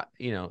like,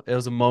 it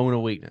was a moment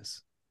of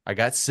weakness. I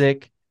got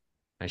sick.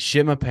 I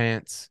shit my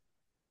pants.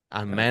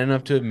 I'm Uh, man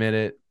enough to admit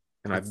it.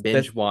 and I That's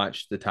binge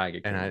watched the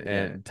Tiger King. Yeah.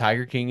 and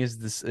Tiger King is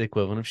this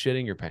equivalent of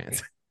shitting your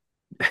pants.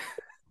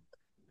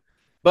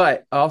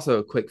 But also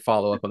a quick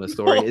follow up on the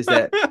story is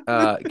that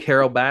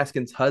Carol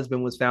Baskin's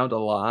husband was found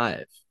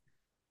alive,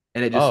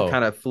 and it just Oh,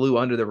 kind of flew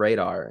under the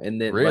radar.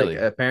 And then like really?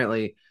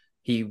 apparently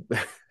he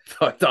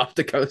fucked off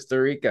to Costa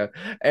Rica,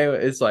 and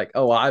it's like,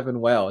 oh, alive and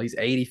well. He's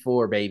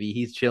 84, baby.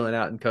 He's chilling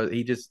out in Costa.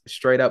 He just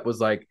straight up was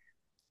like,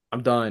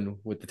 I'm done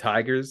with the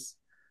Tigers,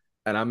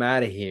 and I'm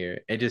out of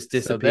here. It just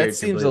So that disappeared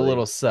seems a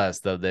little completely. sus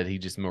though that he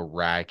just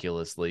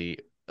miraculously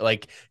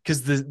like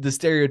because the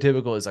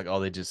stereotypical is like, oh,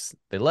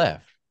 they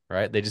left,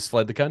 right? They just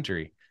fled the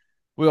country.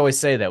 We always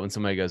say that when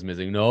somebody goes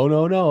missing. No,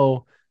 no,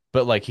 no.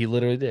 But like he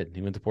literally did.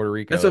 He went to Puerto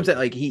That's what Rico. I'm saying.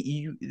 Like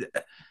you,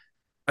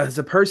 as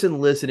a person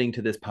listening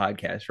to this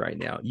podcast right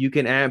now, you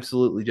can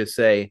absolutely just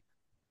say,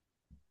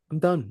 I'm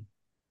done.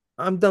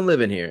 I'm done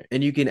living here.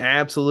 And you can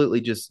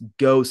absolutely just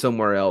go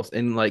somewhere else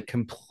and like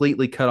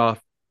completely cut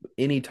off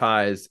any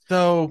ties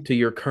So to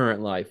your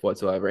current life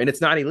whatsoever. And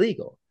it's not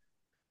illegal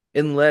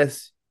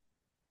unless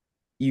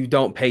you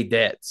don't pay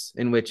debts,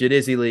 in which it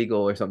is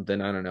illegal or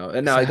something. I don't know.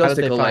 And no, so it how goes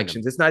did to they find him?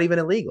 collections. It's not even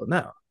illegal.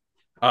 No.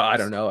 I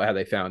don't know how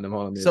they found him.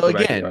 Hold on, let me So go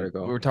back to the again,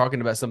 article. we're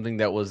talking about something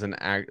that was an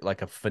act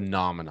like a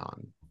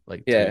phenomenon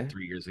like two, Yeah.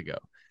 3 years ago.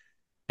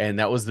 And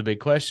that was the big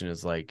question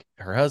is like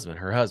her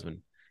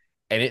husband.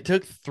 And it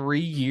took 3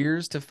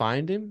 years to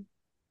find him.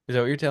 Is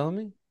that what you're telling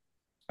me?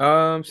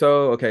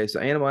 So okay, so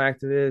animal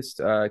activist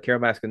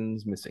Carol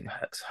Baskin's missing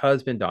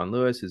husband Don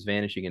Lewis is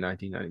vanishing in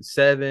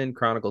 1997,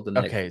 chronicled in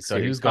the Okay, Netflix so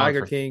he series was gone Tiger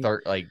for King.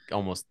 like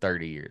almost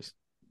 30 years.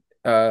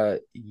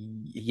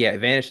 Yeah,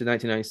 vanished in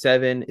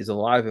 1997, is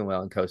alive and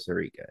well in Costa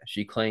Rica.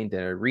 She claimed in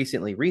a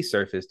recently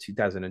resurfaced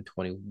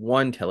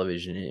 2021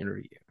 television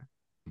interview.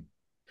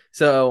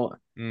 So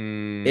I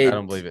don't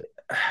it, believe it.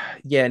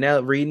 yeah, now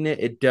reading it,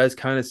 it does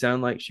kind of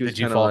sound like she was Did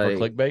you kind of fall for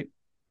like, clickbait?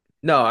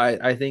 no,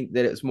 I think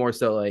that it's more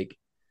so like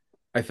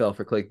I fell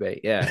for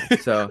clickbait. Yeah.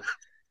 So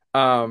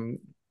Um,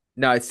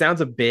 no, it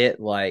sounds a bit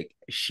like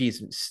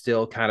she's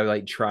still kind of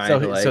like trying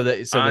to like,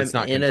 So I'm that's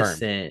not confirmed.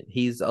 innocent.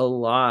 He's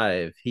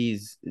alive.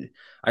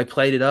 I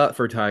played it up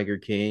for Tiger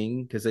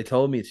King because they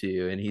told me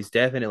to, and he's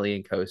definitely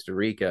in Costa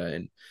Rica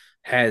and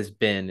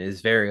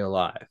is very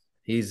alive.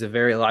 He's a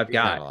very alive He's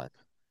not guy. alive.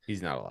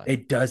 He's not alive.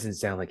 It doesn't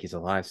sound like he's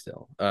alive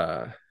still.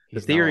 The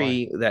He's not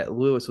alive. theory that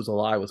Lewis was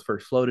alive was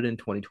first floated in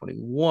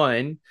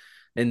 2021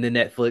 in the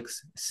Netflix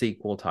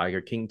sequel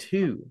Tiger King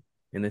 2.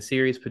 In the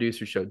series,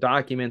 producers showed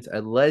documents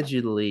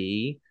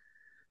allegedly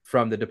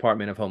from the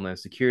Department of Homeland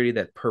Security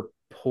that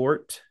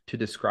purport to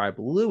describe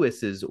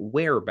Lewis's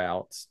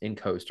whereabouts in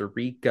Costa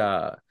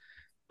Rica.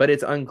 But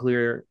it's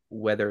unclear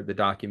whether the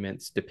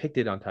documents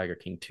depicted on Tiger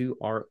King 2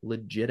 are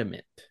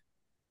legitimate.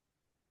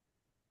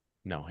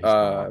 No, he's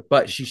not.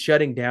 But she's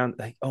shutting down.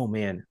 Like, oh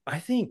man, I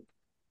think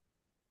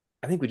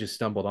we just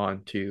stumbled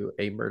on to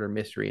a murder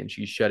mystery, and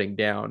she's shutting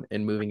down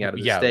and moving out of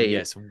the Yeah, state.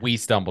 yes, we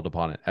stumbled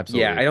upon it. Yeah, I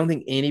Absolutely. don't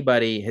think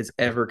anybody has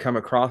ever come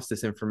across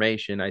this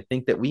information. I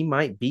think that we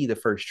might be the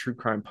first true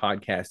crime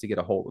podcast to get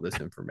a hold of this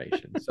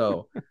information.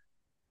 So,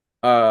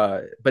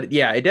 but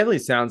yeah, it definitely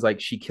sounds like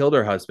she killed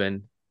her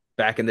husband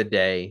back in the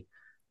day,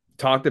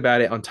 talked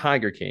about it on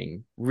Tiger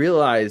King,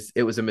 realized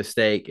it was a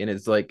mistake and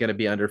it's like going to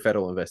be under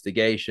federal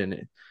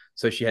investigation.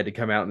 So she had to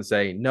come out and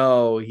say,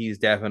 no, he's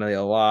definitely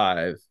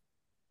alive.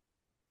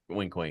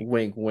 Wink, wink.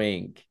 Wink,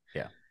 wink.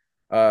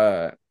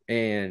 Yeah.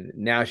 And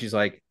now she's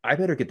like, I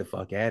better get the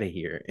fuck out of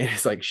here. And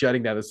it's like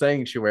shutting down the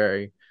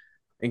sanctuary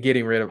and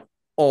getting rid of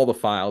all the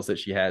files that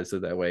she has so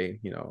that way,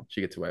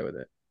 she gets away with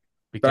it.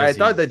 But I Because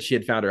thought he's that she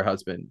had found her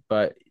husband.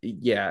 But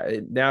yeah,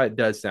 now it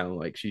does sound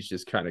like she's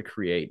just trying to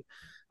create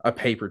a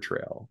paper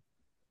trail.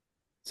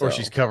 or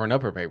she's So covering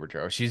up her paper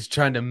trail. She's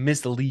trying to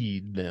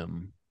mislead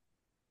them.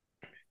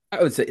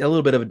 I would say a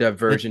little bit of a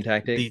diversion The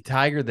tactic.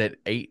 tiger that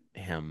ate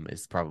him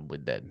is probably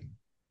dead.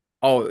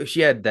 Oh, she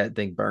had that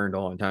thing burned a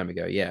long time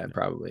ago. Yeah,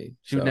 probably.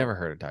 She would So never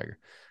hurt a tiger.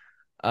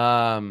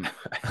 Um,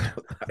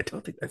 I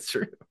don't think that's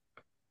true.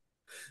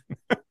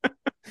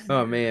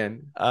 Oh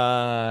man.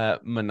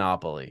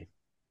 Monopoly.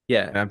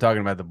 Yeah. And I'm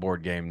talking about the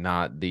board game,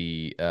 not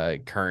the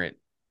current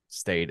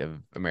state of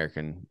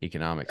American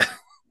economics.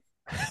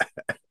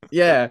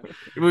 Yeah.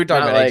 We were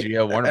talking Not about like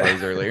HBO Warner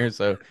Brothers earlier,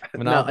 so not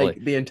Monopoly.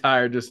 like the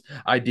entire just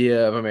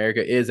idea of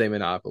America is a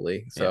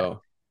monopoly. Yeah.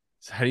 So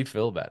So how do you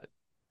feel about it?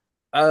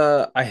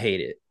 I hate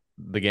it.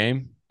 The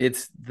game?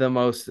 It's the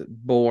most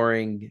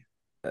boring,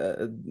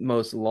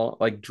 most long,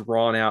 like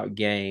drawn out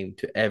game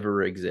to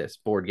ever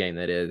exist. Board game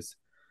that is.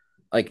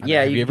 Like, I mean,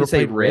 yeah, have you you ever can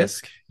say played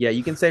Risk. Risk? Yeah,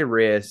 you can say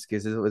Risk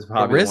because it was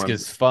But probably Risk one.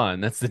 is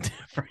fun. That's the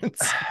difference.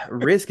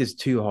 Risk is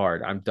too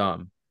hard. I'm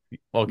dumb.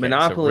 Okay,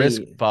 so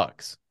Risk Monopoly,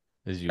 fucks,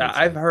 as you would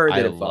I've say. heard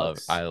that it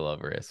fucks, I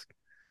love Risk.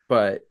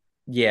 but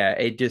yeah,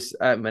 it just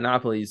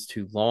Monopoly is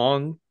too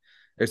long.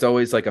 There's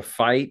always like a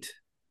fight.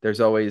 There's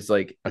always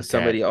like Okay.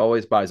 somebody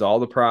always buys all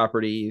the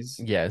properties.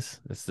 Yes,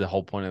 that's the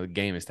whole point of the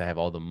game is to have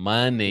all the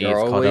money. You're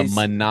It's called a always,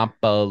 yeah.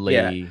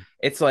 monopoly.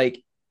 It's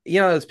like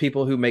those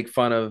people who make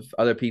fun of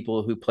other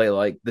people who play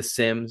like The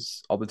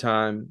Sims all the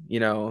time,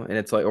 and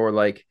it's like or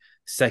like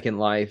Second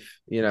Life.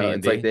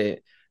 It's like D&D,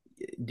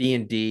 the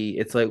D&D.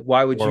 It's like,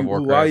 why would World of you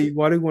Warcraft.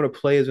 why do you want to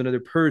play as another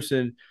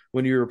person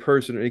when you're a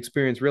person and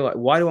experience real life?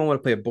 Why do I want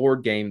to play a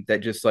board game that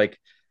just like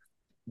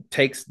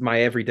takes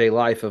my everyday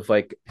life of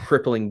like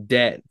crippling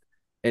debt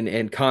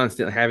and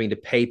constant having to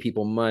pay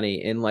people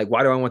money, and like,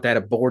 why do I want that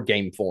a board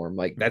game form?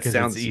 Like, that Because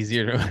it's sounds,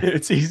 easier to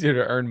it's easier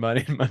to earn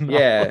money in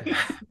yeah. Monopoly.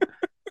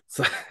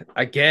 So,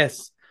 I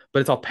guess, but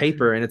it's all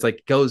paper and it's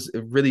like goes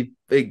really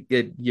big.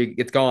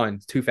 It's gone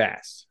too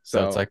fast.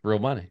 So it's So like real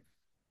money.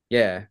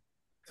 yeah.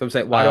 So I'm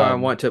saying, Um, why do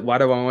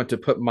I want to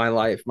put my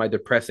life, my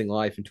depressing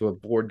life, into a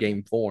board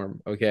game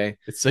form? Okay.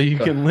 so you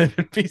So can live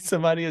and be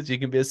somebody else. You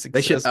can be a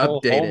they should successful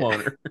update it.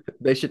 homeowner.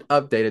 They should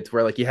update it to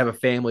where like you have a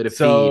family to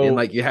feed and So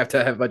like you have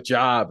to have a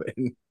job.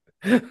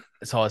 And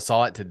so I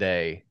saw it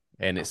today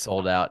and it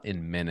sold out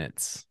in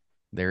minutes.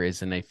 There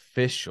is an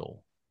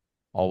official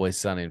Always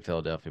Sunny in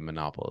Philadelphia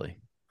Monopoly.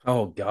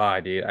 oh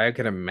god, dude, I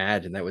can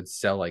imagine that would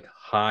sell like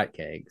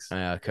hotcakes.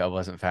 I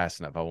wasn't fast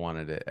enough. I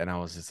wanted it. And I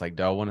was just like,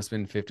 do I want to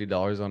spend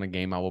 $50 on a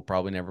game I will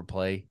probably never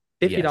play?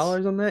 Fifty Yes.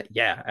 dollars on that?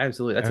 Yeah,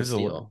 absolutely. That's a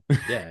Absolutely.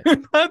 steal. Yeah.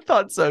 I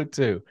thought so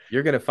too.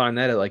 You're gonna find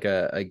that at like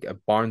a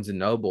Barnes and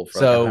Noble for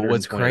like So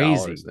what's $120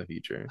 crazy, in the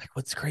future. like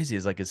what's crazy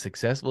is like as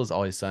successful as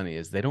Always Sunny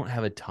is, they don't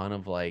have a ton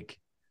of like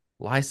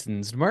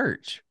licensed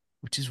merch,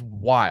 which is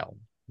wild.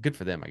 Good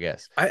for them, I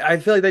guess. I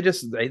feel like they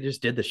just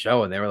did the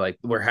show and they were like,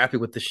 we're happy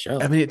with the show.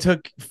 I mean, it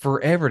took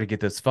forever to get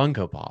those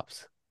Funko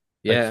Pops.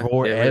 Like Yeah, it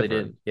forever. really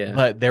did. Yeah.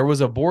 But there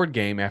was a board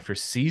game after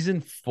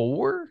season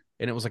 4,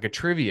 and it was like a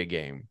trivia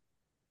game.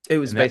 It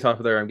was And based off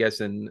of their, I'm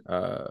guessing, shit,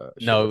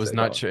 no, it what's was that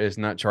not. called? It's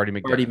not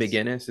Charlie Cardi McDennis.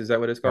 McGinnis, is that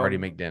what it's called? Charlie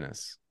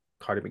McDennis.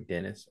 Cardi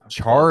McDennis.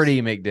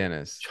 Charlie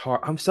McDennis.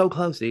 I'm so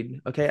close, dude.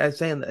 Okay, I'm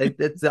saying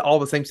it's all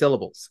the same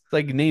syllables. It's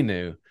like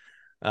Ninu.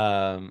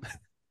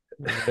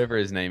 Whatever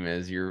his name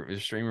is, your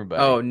streamer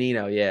buddy. Oh,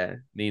 Nino, yeah.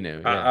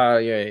 Ninu. Yeah.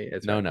 Yeah,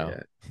 that's No, right. no.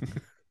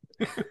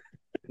 Yeah.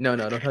 No,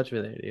 don't touch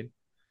me there, dude.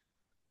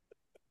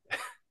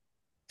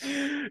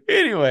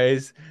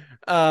 Anyways,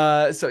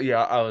 so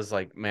yeah, I was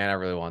like, man, I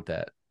really want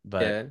that,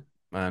 but Yeah.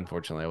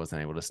 unfortunately, I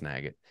wasn't able to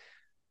snag it.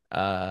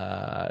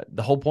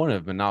 The whole point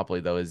of Monopoly,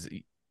 though, is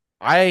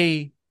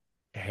I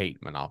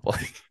hate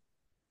Monopoly.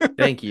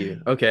 Thank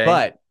you. Okay.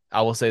 But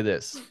I will say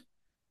this: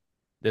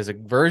 there's a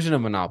version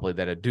of Monopoly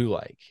that I do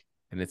like,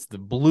 and it's the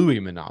Bluey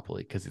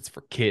Monopoly because it's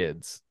for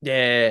kids,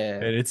 Yeah.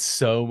 and it's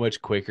so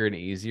much quicker and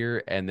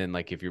easier. And then,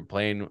 like, if you're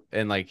playing,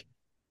 and like,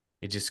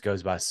 it just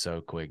goes by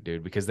so quick,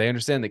 dude, because they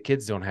understand that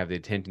kids don't have the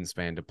attention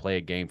span to play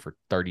a game for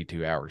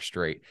 32 hours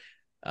straight.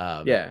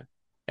 Yeah.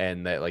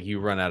 And that like you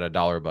run out of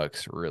dollar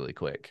bucks really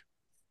quick.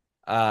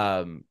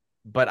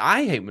 But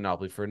I hate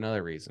Monopoly for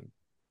another reason.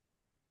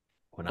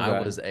 When I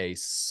Okay. was a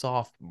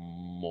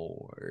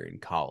sophomore in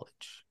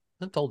college,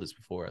 I've told this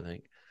before, I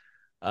think.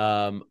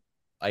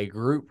 A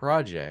group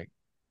project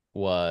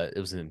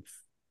was in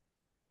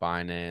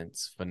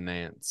finance,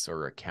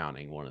 or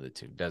accounting, one of the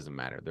two. Doesn't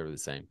matter. They're the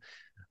same.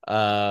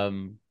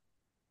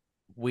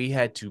 We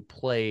had to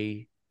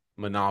play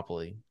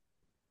Monopoly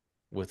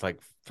with like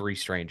 3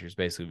 strangers,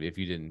 basically, if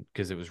you didn't,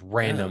 because it was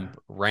random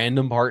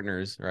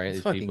partners, right? It's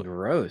These fucking people.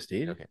 gross,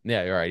 dude. Okay.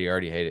 Yeah, you're right. You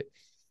already hate it.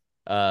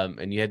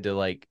 And you had to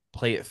like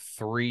play it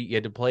you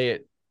had to play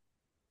it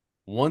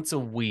once a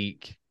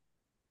week,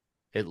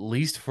 at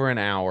least for an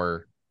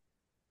hour,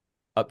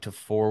 up to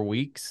 4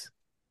 weeks.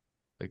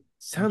 Like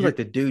Sounds like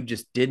the dude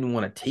just didn't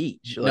want to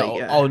teach. no,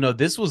 Like, oh no,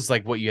 this was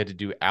like what you had to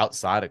do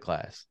outside of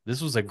class.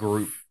 This was a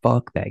group.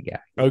 fuck that guy.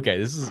 Okay,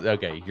 this is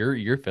okay.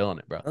 You're feeling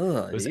it, bro.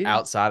 It was Dude.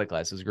 outside of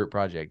class. It was a group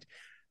project.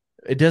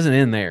 It doesn't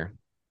end there.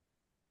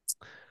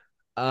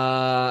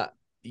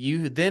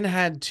 You then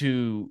had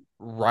to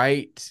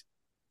write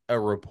a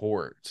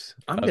report.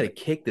 I'm gonna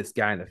kick this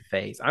guy in the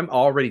face. I'm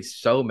already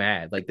so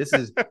mad. Like, this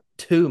is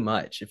too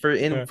much.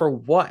 For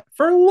what?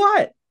 For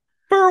what?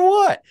 For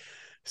what?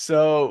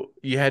 So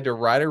you had to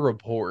write a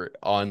report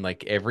on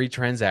like every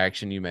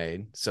transaction you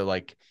made. So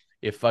like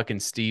if fucking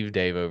Steve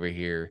Dave over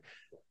here,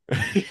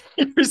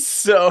 you're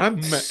so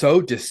I'm so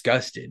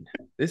disgusted.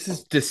 This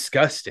is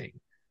disgusting.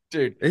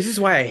 dude. This is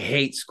why I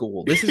hate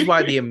school. This is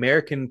why the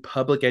American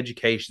public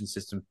education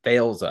system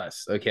fails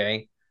us,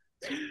 okay?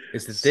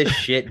 Is that this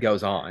shit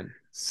goes on.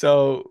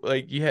 So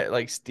like you had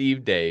like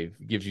Steve Dave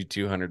gives you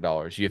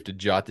 $200. You have to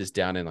jot this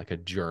down in like a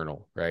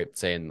journal, right?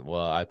 Saying,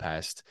 well, I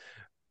passed,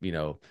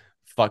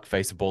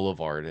 Fuckface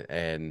Boulevard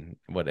and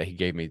what he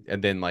gave me.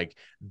 And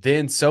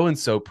then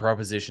so-and-so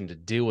propositioned to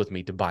deal with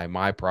me to buy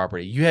my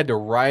property. You had to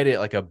write it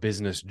like a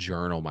business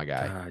journal, my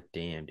guy. God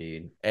damn,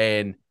 dude.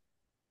 And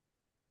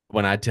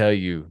when I tell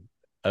you,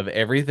 of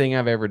everything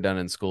I've ever done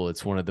in school,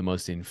 it's one of the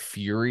most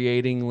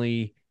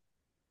infuriatingly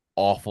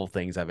awful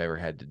things I've ever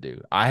had to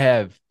do.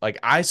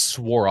 I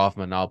swore off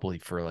Monopoly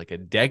for like a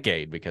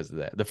decade because of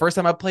that. The first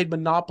time I played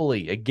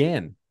Monopoly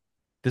again,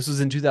 this was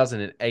in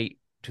 2008,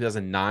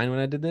 2009 when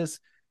I did this.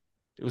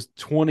 It was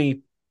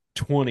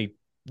 2020. It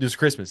was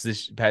Christmas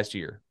this past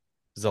year.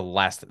 It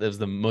was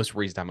the most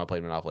recent time I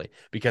played Monopoly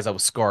because I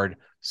was scarred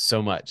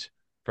so much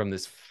from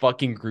this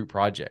fucking group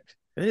project.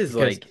 It is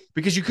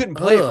Because you couldn't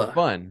play it for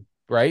fun.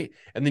 right?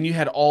 And then you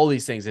had all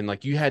these things, and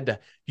like you had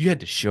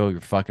to show your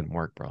fucking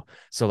work, bro.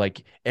 So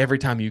like every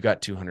time you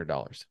got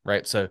 $200,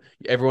 right? So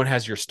everyone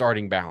has your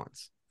starting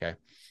balance, okay?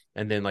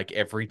 And then like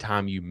every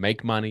time you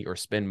make money or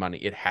spend money,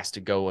 it has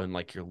to go in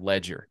like your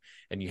ledger,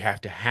 and you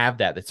have to have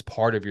that. That's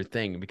part of your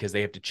thing because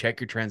they have to check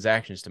your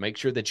transactions to make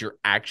sure that you're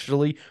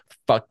actually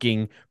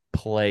fucking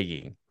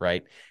playing,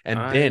 right? And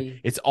then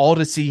I it's all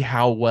to see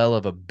how well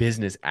of a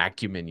business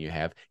acumen you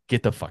have.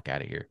 Get the fuck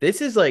out of here. This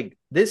is like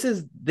this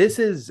is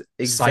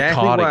exactly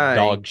Psychotic why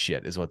dog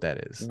shit is what that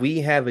is. we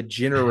have a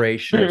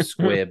generation of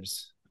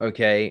squibs,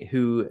 okay,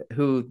 who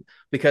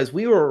because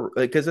we were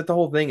because the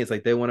whole thing is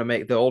like they want to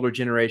make the older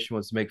generation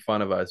wants to make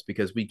fun of us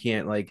because we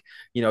can't like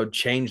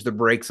change the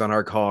brakes on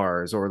our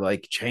cars or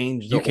like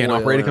change You the can't oil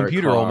operate a in our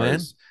computer, old man.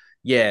 cars.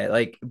 Yeah,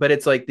 like but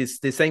it's like the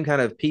same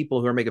kind of people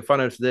who are making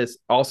fun of this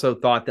also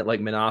thought that like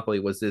Monopoly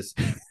was this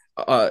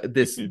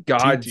Teaching.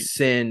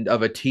 godsend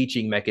of a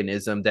teaching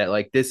mechanism that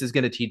like this is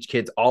going to teach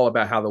kids all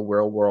about how the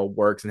world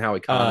works and how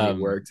economy Um,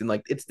 works and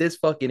like it's this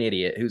fucking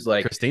idiot who's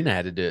like Christina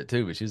had to do it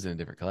too, but she was in a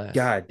different class.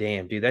 god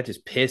damn dude that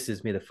just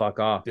pisses me the fuck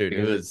off Dude,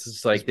 because it's just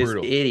it's like this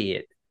brutal.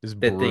 idiot It's that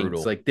thinks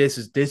brutal. like this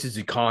is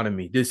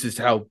economy, this is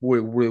how it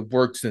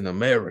works in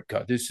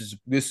America, this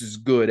is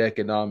good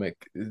economic,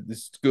 this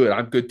is good,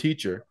 I'm a good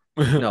teacher.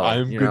 No,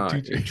 I'm you're good not,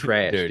 teacher. you're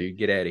trash, Dude. dude,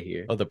 get out of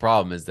here. Oh, the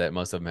problem is that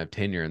most of them have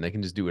tenure and they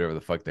can just do whatever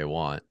the fuck they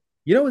want.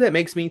 You know what that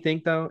makes me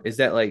think though is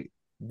that like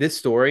this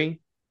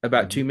story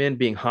about Mhm. two men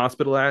being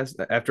hospitalized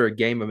after a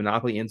game of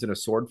Monopoly ends in a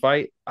sword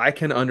fight, I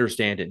can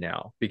understand it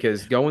now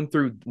because going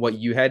through what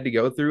you had to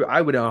go through,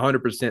 I would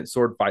 100%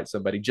 sword fight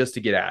somebody just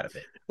to get out of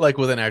it. Like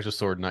with an actual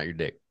sword, not your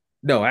dick.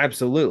 No,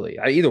 absolutely.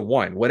 I either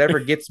one, whatever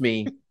gets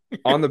me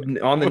on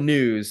the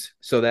news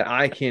so that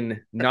I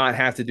can not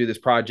have to do this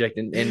project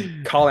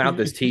and call out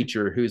this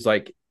teacher who's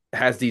like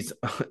has these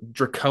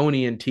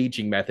draconian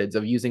teaching methods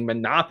of using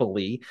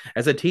Monopoly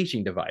as a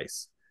teaching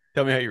device.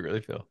 Tell me how you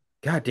really feel.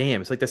 God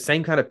damn, it's like the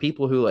same kind of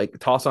people who like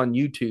toss on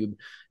YouTube,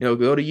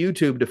 go to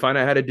YouTube to find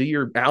out how to do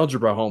your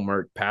algebra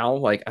homework, pal.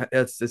 Like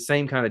it's the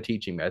same kind of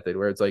teaching method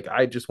where it's like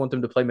I just want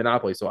them to play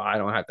Monopoly so I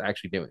don't have to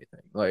actually do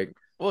anything. Like,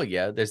 Well,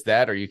 yeah, there's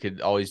that, or you could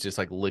always just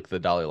like lick the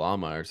Dalai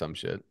Lama or some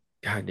shit.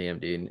 god damn,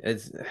 dude.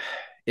 It's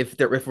if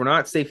we're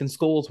not safe in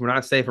schools, we're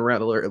not safe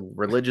around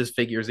religious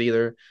figures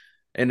either.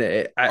 And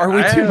Are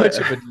we too much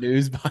of a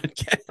news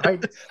podcast? I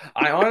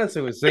I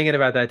honestly was thinking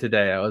about that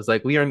today. I was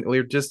like,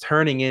 we're just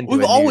turning into We've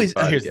a news always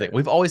here's the thing. podcast.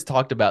 We've always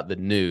talked about the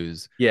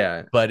news,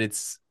 Yeah, but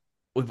it's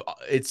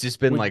just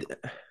been we're like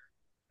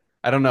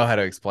I don't know how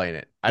to explain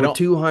it. we're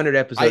 200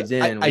 episodes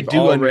in. I We've do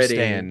already,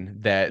 understand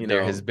that you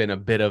there has know, been a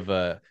bit of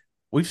a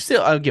we've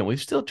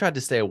still tried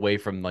to stay away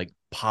from like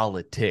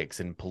politics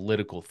and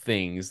political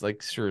things.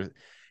 Like sure,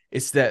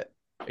 it's that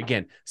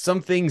again,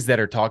 some things that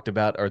are talked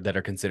about or that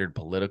are considered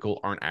political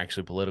aren't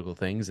actually political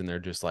things, and they're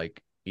just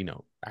like,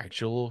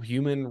 actual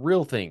human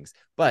real things.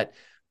 But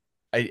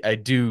I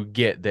do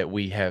get that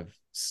we have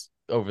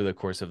over the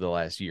course of the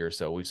last year or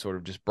so, we've sort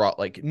of just brought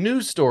like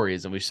news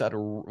stories, and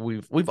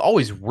we've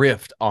always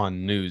riffed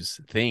on news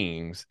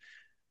things,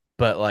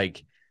 but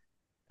like,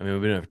 I mean,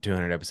 we've been over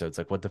 200 episodes.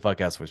 Like, what the fuck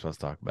else are we supposed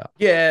to talk about?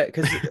 yeah,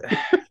 because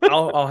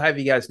I'll have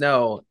you guys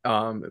know,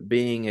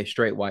 being a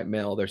straight white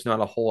male, there's not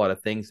a whole lot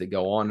of things that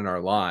go on in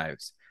our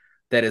lives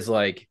that is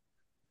like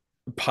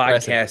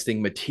Pressing.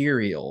 podcasting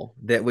material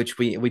that which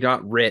we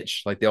not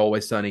rich like the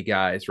Always Sunny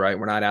guys, right?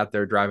 We're not out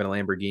there driving a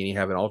Lamborghini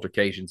having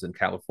altercations in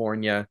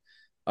California,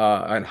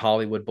 on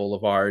Hollywood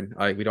Boulevard.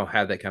 We don't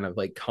have that kind of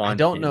like I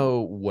don't content.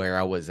 know where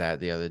I was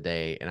at the other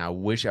day, and I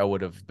wish I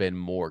would have been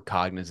more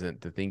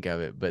cognizant to think of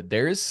it, but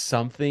there is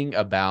something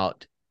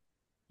about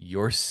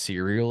your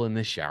cereal in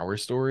the shower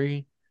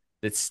story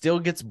that still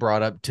gets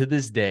brought up to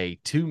this day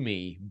to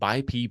me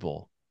by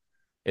people.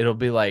 It'll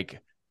be like,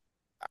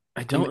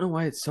 I I mean, don't know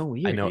why it's so I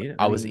weird, know dude.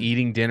 I I was mean,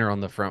 eating dinner on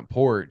the front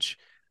porch,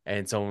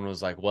 and someone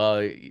was like, well,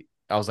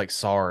 I was like,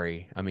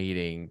 sorry, I'm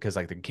eating because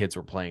like the kids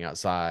were playing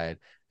outside,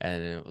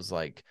 and it was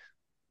like,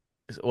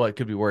 well, it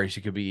could be worse.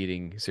 You could be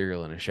eating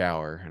cereal in a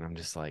shower, and I'm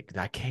just like,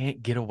 I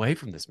can't get away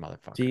from this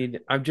motherfucker.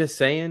 dude, I'm just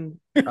saying.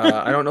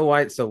 I don't know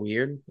why it's so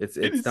weird. It's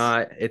It it's is.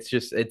 not. It's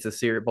just it's a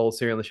cereal bowl of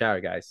cereal in the shower,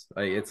 guys.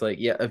 Like it's like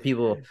yeah,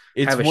 people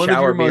It's have a one of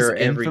your shower most mirror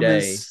every day.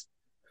 infamous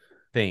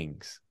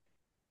things.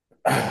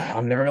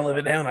 I'm never gonna live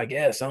it down. I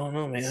guess I don't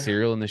know, man.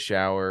 Cereal in the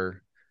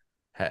shower.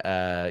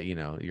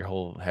 Your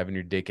whole having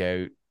your dick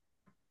out.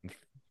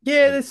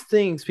 Yeah, Like there's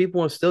things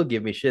people will still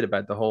give me shit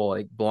about the whole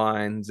like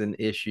blinds and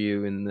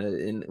issue and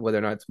the in whether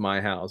or not it's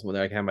my house,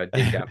 whether I can have my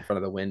dick out in front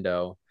of the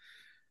window.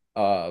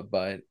 But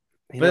But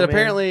man,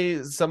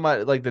 apparently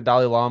somebody like the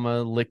Dalai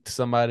Lama licked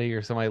somebody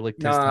or somebody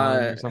licked his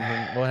tongue nah, or something.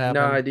 What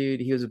nah, happened? dude,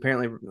 he was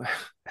apparently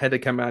had to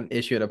come out and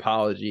issue an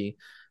apology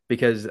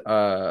because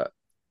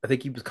I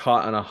think he was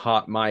caught on a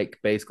hot mic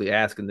basically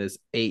asking this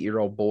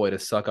 8-year-old boy to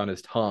suck on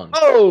his tongue.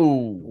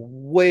 Oh,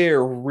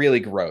 Where really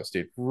gross,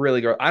 dude. Really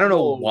gross. I don't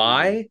know whoa.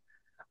 why.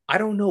 I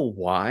don't know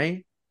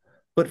why,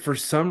 But for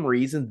some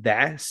reason,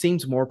 that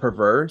seems more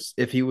perverse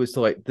if he was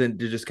to like then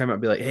to just come out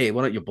and be like, "Hey,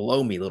 why don't you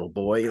blow me, little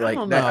boy?" I Like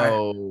don't that.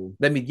 know.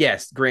 I mean,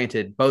 yes,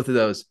 granted, both of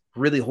those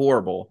really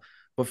horrible.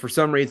 But for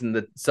some reason,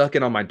 the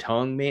sucking on my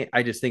tongue, man,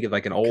 I just think of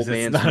like an Because old it's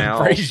man's not a mouth.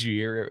 phrase you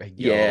hear.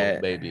 Yo, Yeah,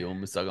 baby, want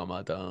me to suck on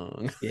my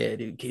tongue? yeah,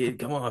 dude, kid,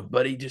 come on,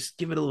 buddy, just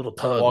give it a little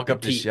tug with Walk your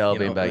up to teeth.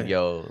 Shelby and be like,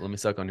 yo, let me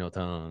suck on your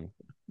tongue.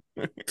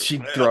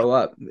 She'd throw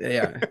up.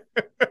 Yeah.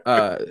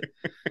 Uh,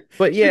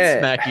 but She'd yeah,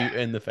 smack you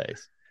in the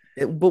face.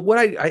 but what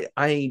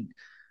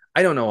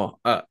I don't know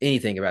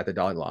anything about the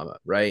Dalai Lama,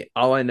 right?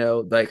 All I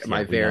know, like Yeah,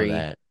 my we know very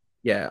that.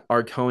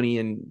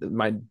 Arconian,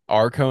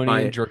 Arconian,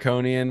 my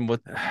Draconian,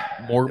 what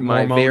more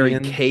my very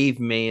Mormonian?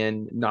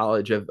 caveman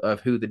knowledge of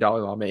who the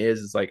Dalai Lama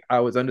is like I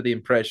was under the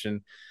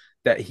impression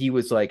that he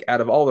was like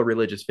out of all the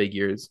religious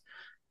figures,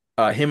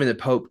 him and the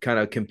Pope kind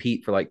of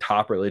compete for like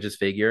top religious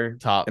figure,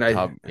 and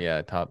Top,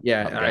 yeah, top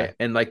guy.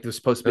 and like they're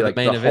supposed to be They're the like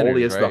the main eventers,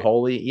 holiest, the right?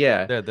 holy,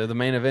 yeah. They're the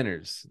main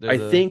eventers. They're I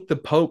the think the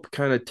Pope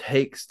kind of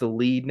takes the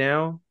lead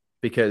now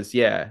because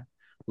yeah,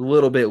 a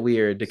little bit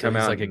weird to so come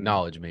he's out like and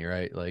acknowledge me,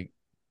 right? Like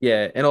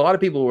yeah, and a lot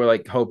of people were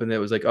like hoping that it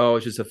was like, oh,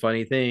 it's just a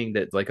funny thing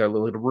that's like a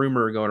little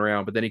rumor going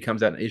around, but then he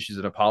comes out and issues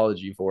an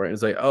apology for it. And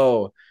it's like,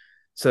 oh,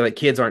 so like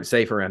kids aren't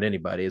safe around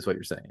anybody, is what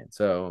you're saying.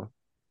 So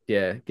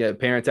yeah, get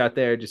parents out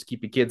there, just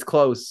keep your kids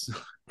close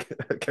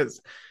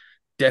because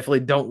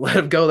definitely don't let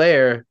them go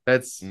there.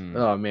 That's mm.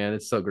 oh man,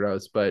 it's so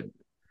gross. But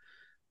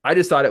I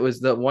just thought it was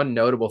the one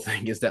notable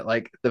thing is that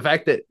like the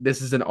fact that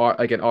this is an art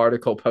like an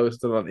article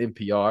posted on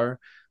NPR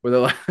where they're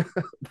like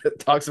that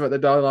talks about the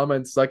Dalai Lama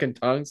and sucking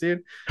tongues,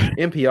 dude.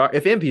 NPR,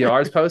 if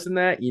NPR is posting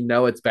that, you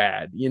know it's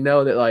bad. You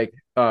know that like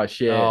oh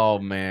shit. Oh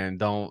man,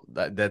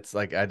 that's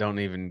like I don't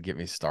even get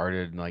me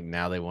started. Like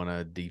now they want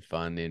to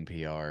defund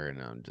NPR,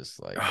 and I'm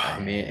just like, I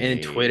Oh man,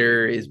 and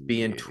Twitter is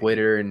being hate it.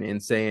 Twitter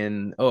and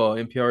saying, "Oh,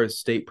 NPR is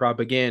state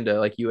propaganda,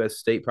 like U.S.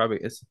 state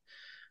propaganda."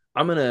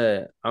 I'm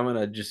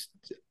gonna just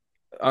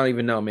I don't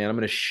even know, man. I'm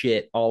gonna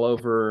shit all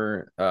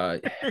over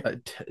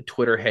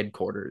Twitter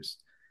headquarters,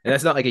 and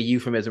that's not like a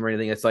euphemism or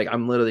anything. It's like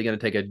I'm literally gonna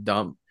take a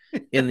dump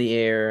in the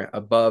air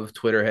above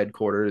Twitter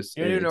headquarters,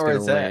 You don't and even know it's where gonna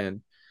it's at.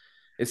 land.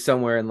 It's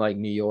somewhere in like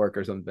New York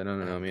or something. I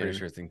don't know, I'm pretty man.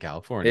 sure it's in It's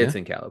California.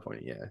 in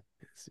California, yeah.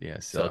 Yeah,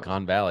 So,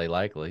 Silicon Valley,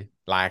 likely.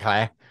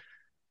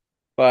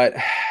 but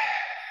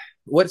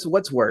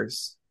what's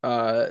worse?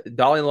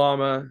 Dalai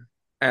Lama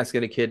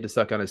asking a kid to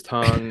suck on his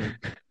tongue,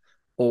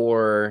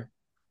 or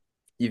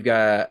you've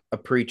got a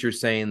preacher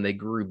saying they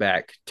grew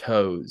back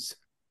toes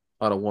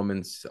on a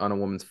woman's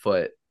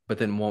foot, but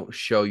then won't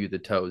show you the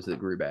toes that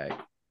grew back.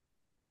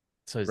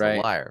 So he's a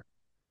Right? liar.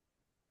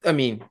 I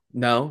mean,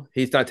 no,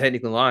 he's not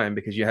technically lying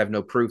because you have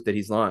no proof that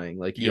he's lying.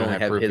 Like You you don't only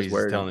have have proof his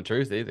he's telling word. the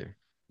truth either.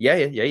 Yeah,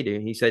 yeah, yeah, you do.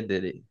 He said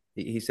that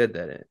he said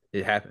that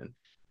it happened.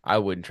 I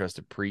wouldn't trust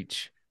a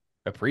preach.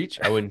 A preach?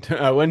 I wouldn't.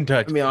 I wouldn't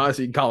I touch. mean,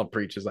 honestly, you can call him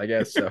preachers, I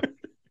guess. So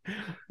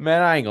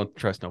Man, I ain't gonna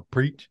trust no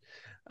preach.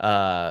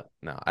 No,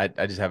 I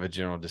just have a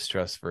general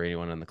distrust for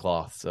anyone in the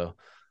cloth. So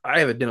I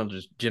have a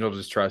general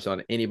distrust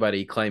on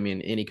anybody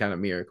claiming any kind of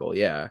miracle.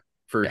 Yeah,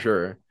 for yeah.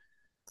 sure.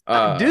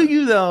 Do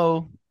you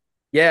though?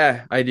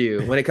 Yeah, I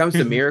do. When it comes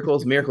to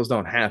miracles, miracles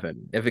don't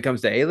happen. If it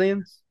comes to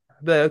aliens,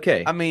 but I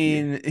okay, yeah.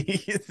 mean,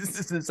 this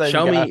is the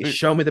same guy who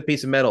Show me the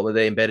piece of metal that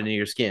they embedded in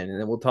your skin, and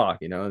then we'll talk.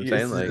 You know what I'm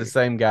saying? this is the Like,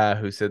 same guy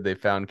who said they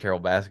found Carol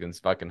Baskin's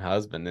fucking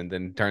husband, and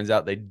then turns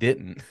out they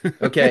didn't.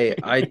 okay,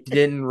 I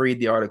didn't read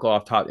the article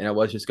off top, and I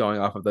was just going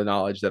off of the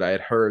knowledge that I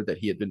had heard that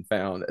he had been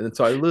found, and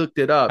so I looked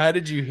it up. How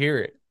did you hear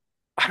it?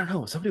 I don't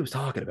know. Somebody was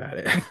talking about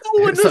it.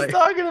 No one It's was like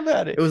talking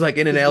about it it. was like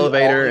in an This is all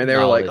elevator, and they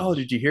were like, "Oh,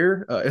 did acknowledge. you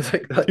hear?" It's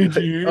Did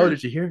you oh, hear?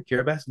 did you hear?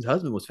 Kara Baskin's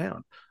husband was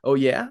found. Oh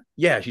yeah,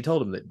 yeah. She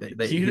told him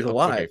that You he's okay?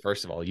 alive.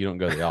 First of all, you don't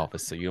go to the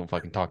office, so you don't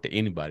fucking talk to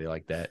anybody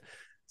like that.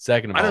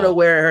 Second of I don't know all,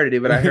 where I heard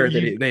it, but I heard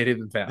that you they had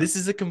been found. this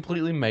is a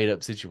completely made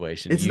up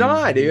situation. It's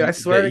not, dude. I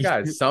swear That to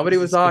God, you somebody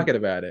was talking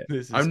about it.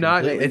 this is I'm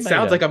not. completely It made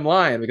sounds like up. I'm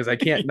lying because I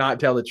can't not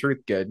tell the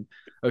truth good.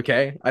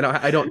 Okay, I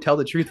don't tell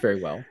the truth very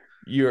well.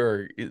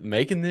 You're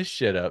making this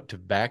shit up to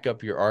back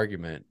up your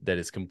argument that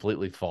is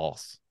completely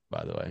false,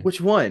 by the way.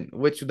 Which one?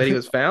 Which that he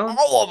was found?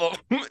 All of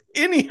them.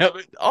 Any of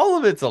it. All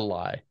of it's a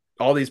lie.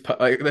 All these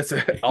like that's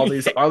all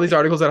these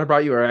articles that I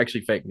brought you are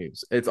actually fake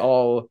news. It's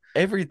all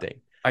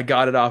Everything. I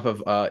got it off of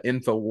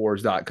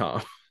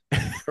infowars.com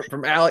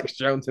from Alex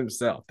Jones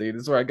himself, dude.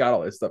 This is where I got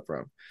all this stuff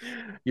from.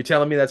 You're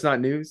telling me that's not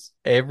news?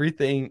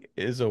 Everything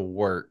is a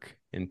work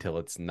until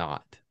it's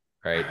not,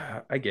 right?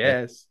 I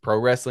guess. Pro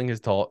wrestling has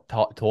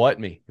taught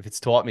me. If it's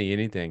taught me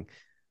anything,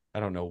 I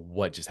don't know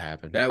what just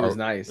happened. That was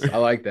nice. I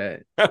like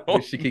that.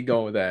 We should keep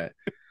going with that.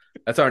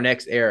 That's our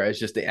next era. It's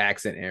just the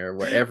accent era,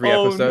 where every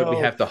Oh episode we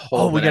no. have to Oh,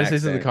 hold we an gotta say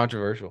something accent.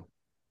 controversial.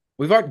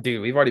 We've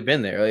already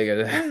been there,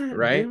 like,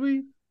 right? Did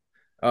we?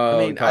 I Oh,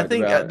 we mean, I talked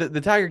think about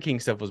the Tiger King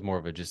stuff was more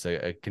of just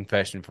a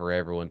confession for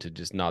everyone to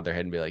just nod their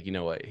head and be like, you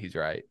know what, he's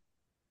right.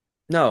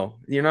 No,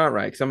 you're not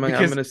right. Because I'm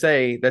Because going to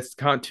say that's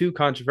too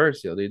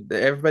controversial, dude.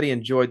 Everybody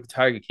enjoyed the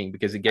Tiger King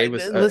because it gave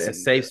us a listen,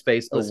 safe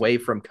space listen, away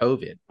from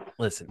COVID.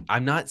 listen.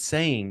 I'm not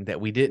saying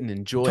that we didn't You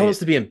enjoy told us it.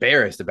 to be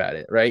embarrassed about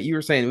it, right? You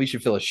were saying we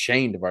should feel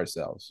ashamed of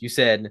ourselves. You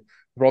said,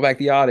 roll back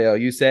the audio.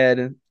 You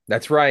said,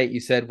 that's right. You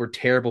said we're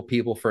terrible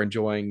people for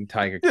enjoying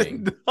Tiger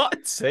King. Did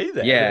not say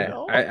that at Yeah,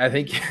 all. I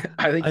think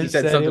I think I you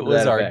said said it something to was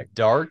that our effect.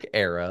 dark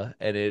era,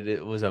 and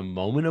it was a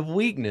moment of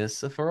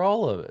weakness for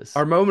all of us.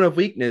 Our moment of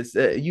weakness,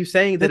 you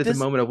saying that That it's a this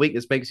moment of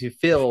weakness makes you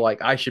feel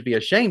like I should be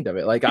ashamed of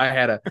it. Like I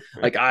had a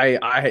like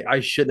I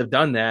shouldn't have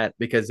done that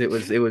because it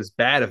was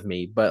bad of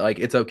me, but like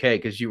it's okay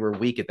because you were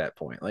weak at that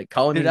point. Like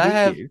calling did me I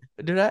weak, have dude.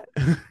 did I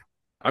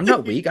I'm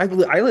not weak. I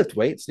lift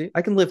weights, dude.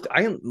 I can lift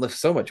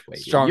so much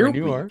weight, dude. stronger You're than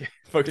you are? weak.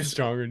 Fucking Just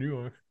stronger than you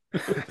are.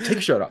 take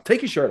your shirt off.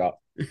 Take your shirt off.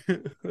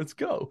 Let's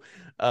go.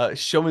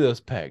 Show me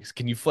those pecs.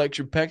 Can you flex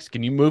your pecs?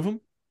 Can you move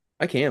them?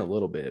 I can a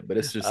little bit, but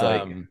it's just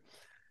like Um,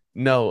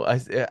 no,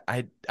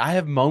 I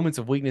have moments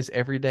of weakness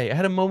every day. I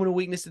had a moment of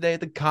weakness today at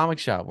the comic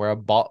shop where I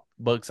bought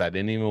books I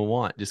didn't even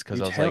want just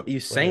because I was like, you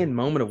whatever. saying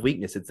moment of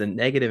weakness. It's a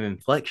negative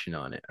inflection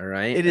on it. All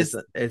right. It It's is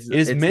it's it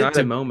is it's meant not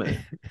a to. moment.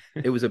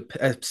 It was a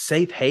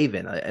safe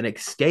haven, an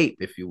escape,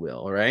 if you will.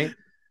 All right.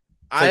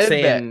 It's like I bet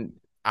saying,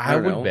 I I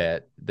don't would know.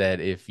 bet that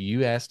if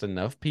you asked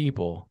enough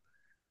people,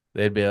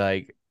 they'd be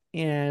like,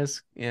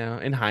 yes,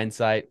 in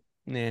hindsight,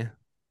 nah.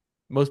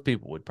 Most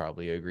people would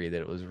probably agree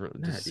that it was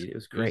Nah, just dude, it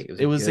was great. It was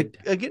it a was a, good.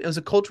 again it was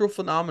a cultural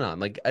phenomenon.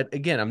 Like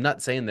again, I'm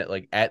not saying that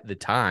like at the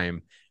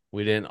time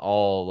we didn't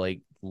all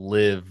like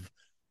live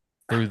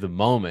through the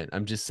moment.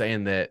 I'm just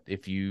saying that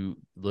if you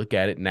look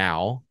at it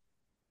now,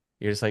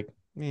 you're just like,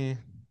 eh.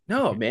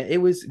 No, man, it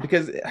was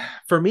because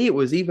for me it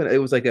was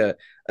like a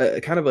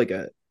kind of like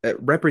a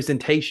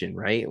representation,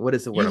 right? What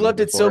is the word You I'm loved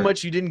looking it so for?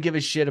 much you didn't give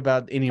a shit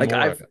about any Like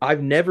more of it.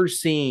 I've never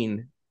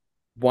seen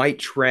white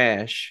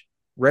trash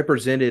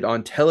represented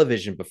on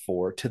television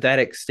before to that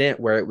extent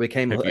where it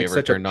became Have you like ever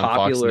such a turned on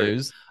Fox popular.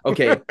 News?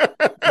 Okay,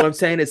 what I'm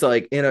saying is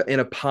like in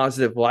a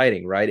positive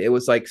lighting, right? It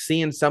was like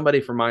seeing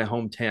somebody from my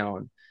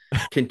hometown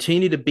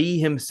continue to be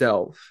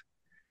himself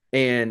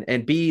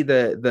and be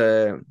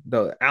the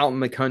out in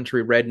the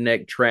country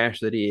redneck trash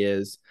that he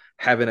is,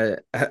 having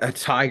a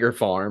tiger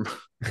farm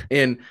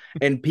and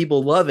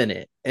people loving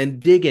it and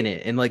digging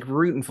it and like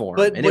rooting for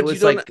him, But and it what you was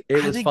don't, like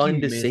it I was think you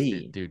fun to missed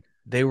it, see. dude.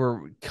 They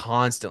were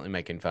constantly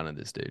making fun of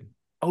this dude.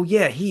 Oh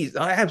yeah, he's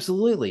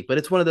absolutely, but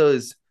it's one of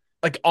those.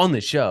 Like on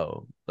the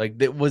show. Like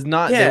that was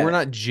not they were Yeah,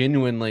 not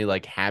genuinely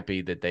like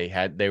happy that they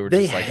were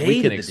they just like we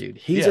can hated the dude.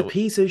 He's yeah, a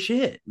piece of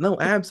shit. No,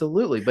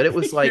 absolutely, but it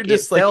was you're like it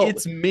just like felt.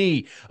 it's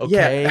me,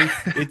 Yeah, okay?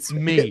 It's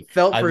me. it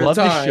felt I for a love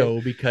the time.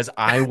 show because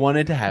I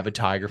wanted to have a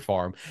tiger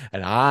farm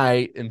and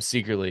I am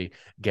secretly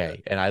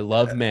gay and I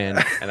love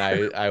men and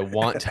I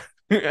want to,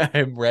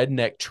 I'm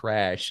redneck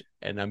trash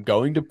and I'm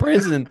going to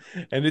prison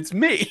and it's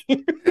me.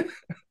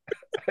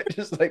 I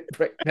just like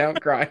break down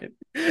crying.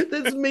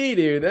 That's me,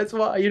 dude. That's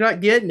why you're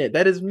not getting it.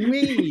 That is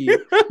me.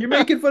 You're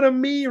making fun of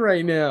me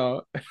right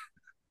now.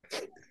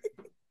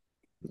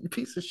 You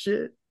piece of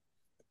shit.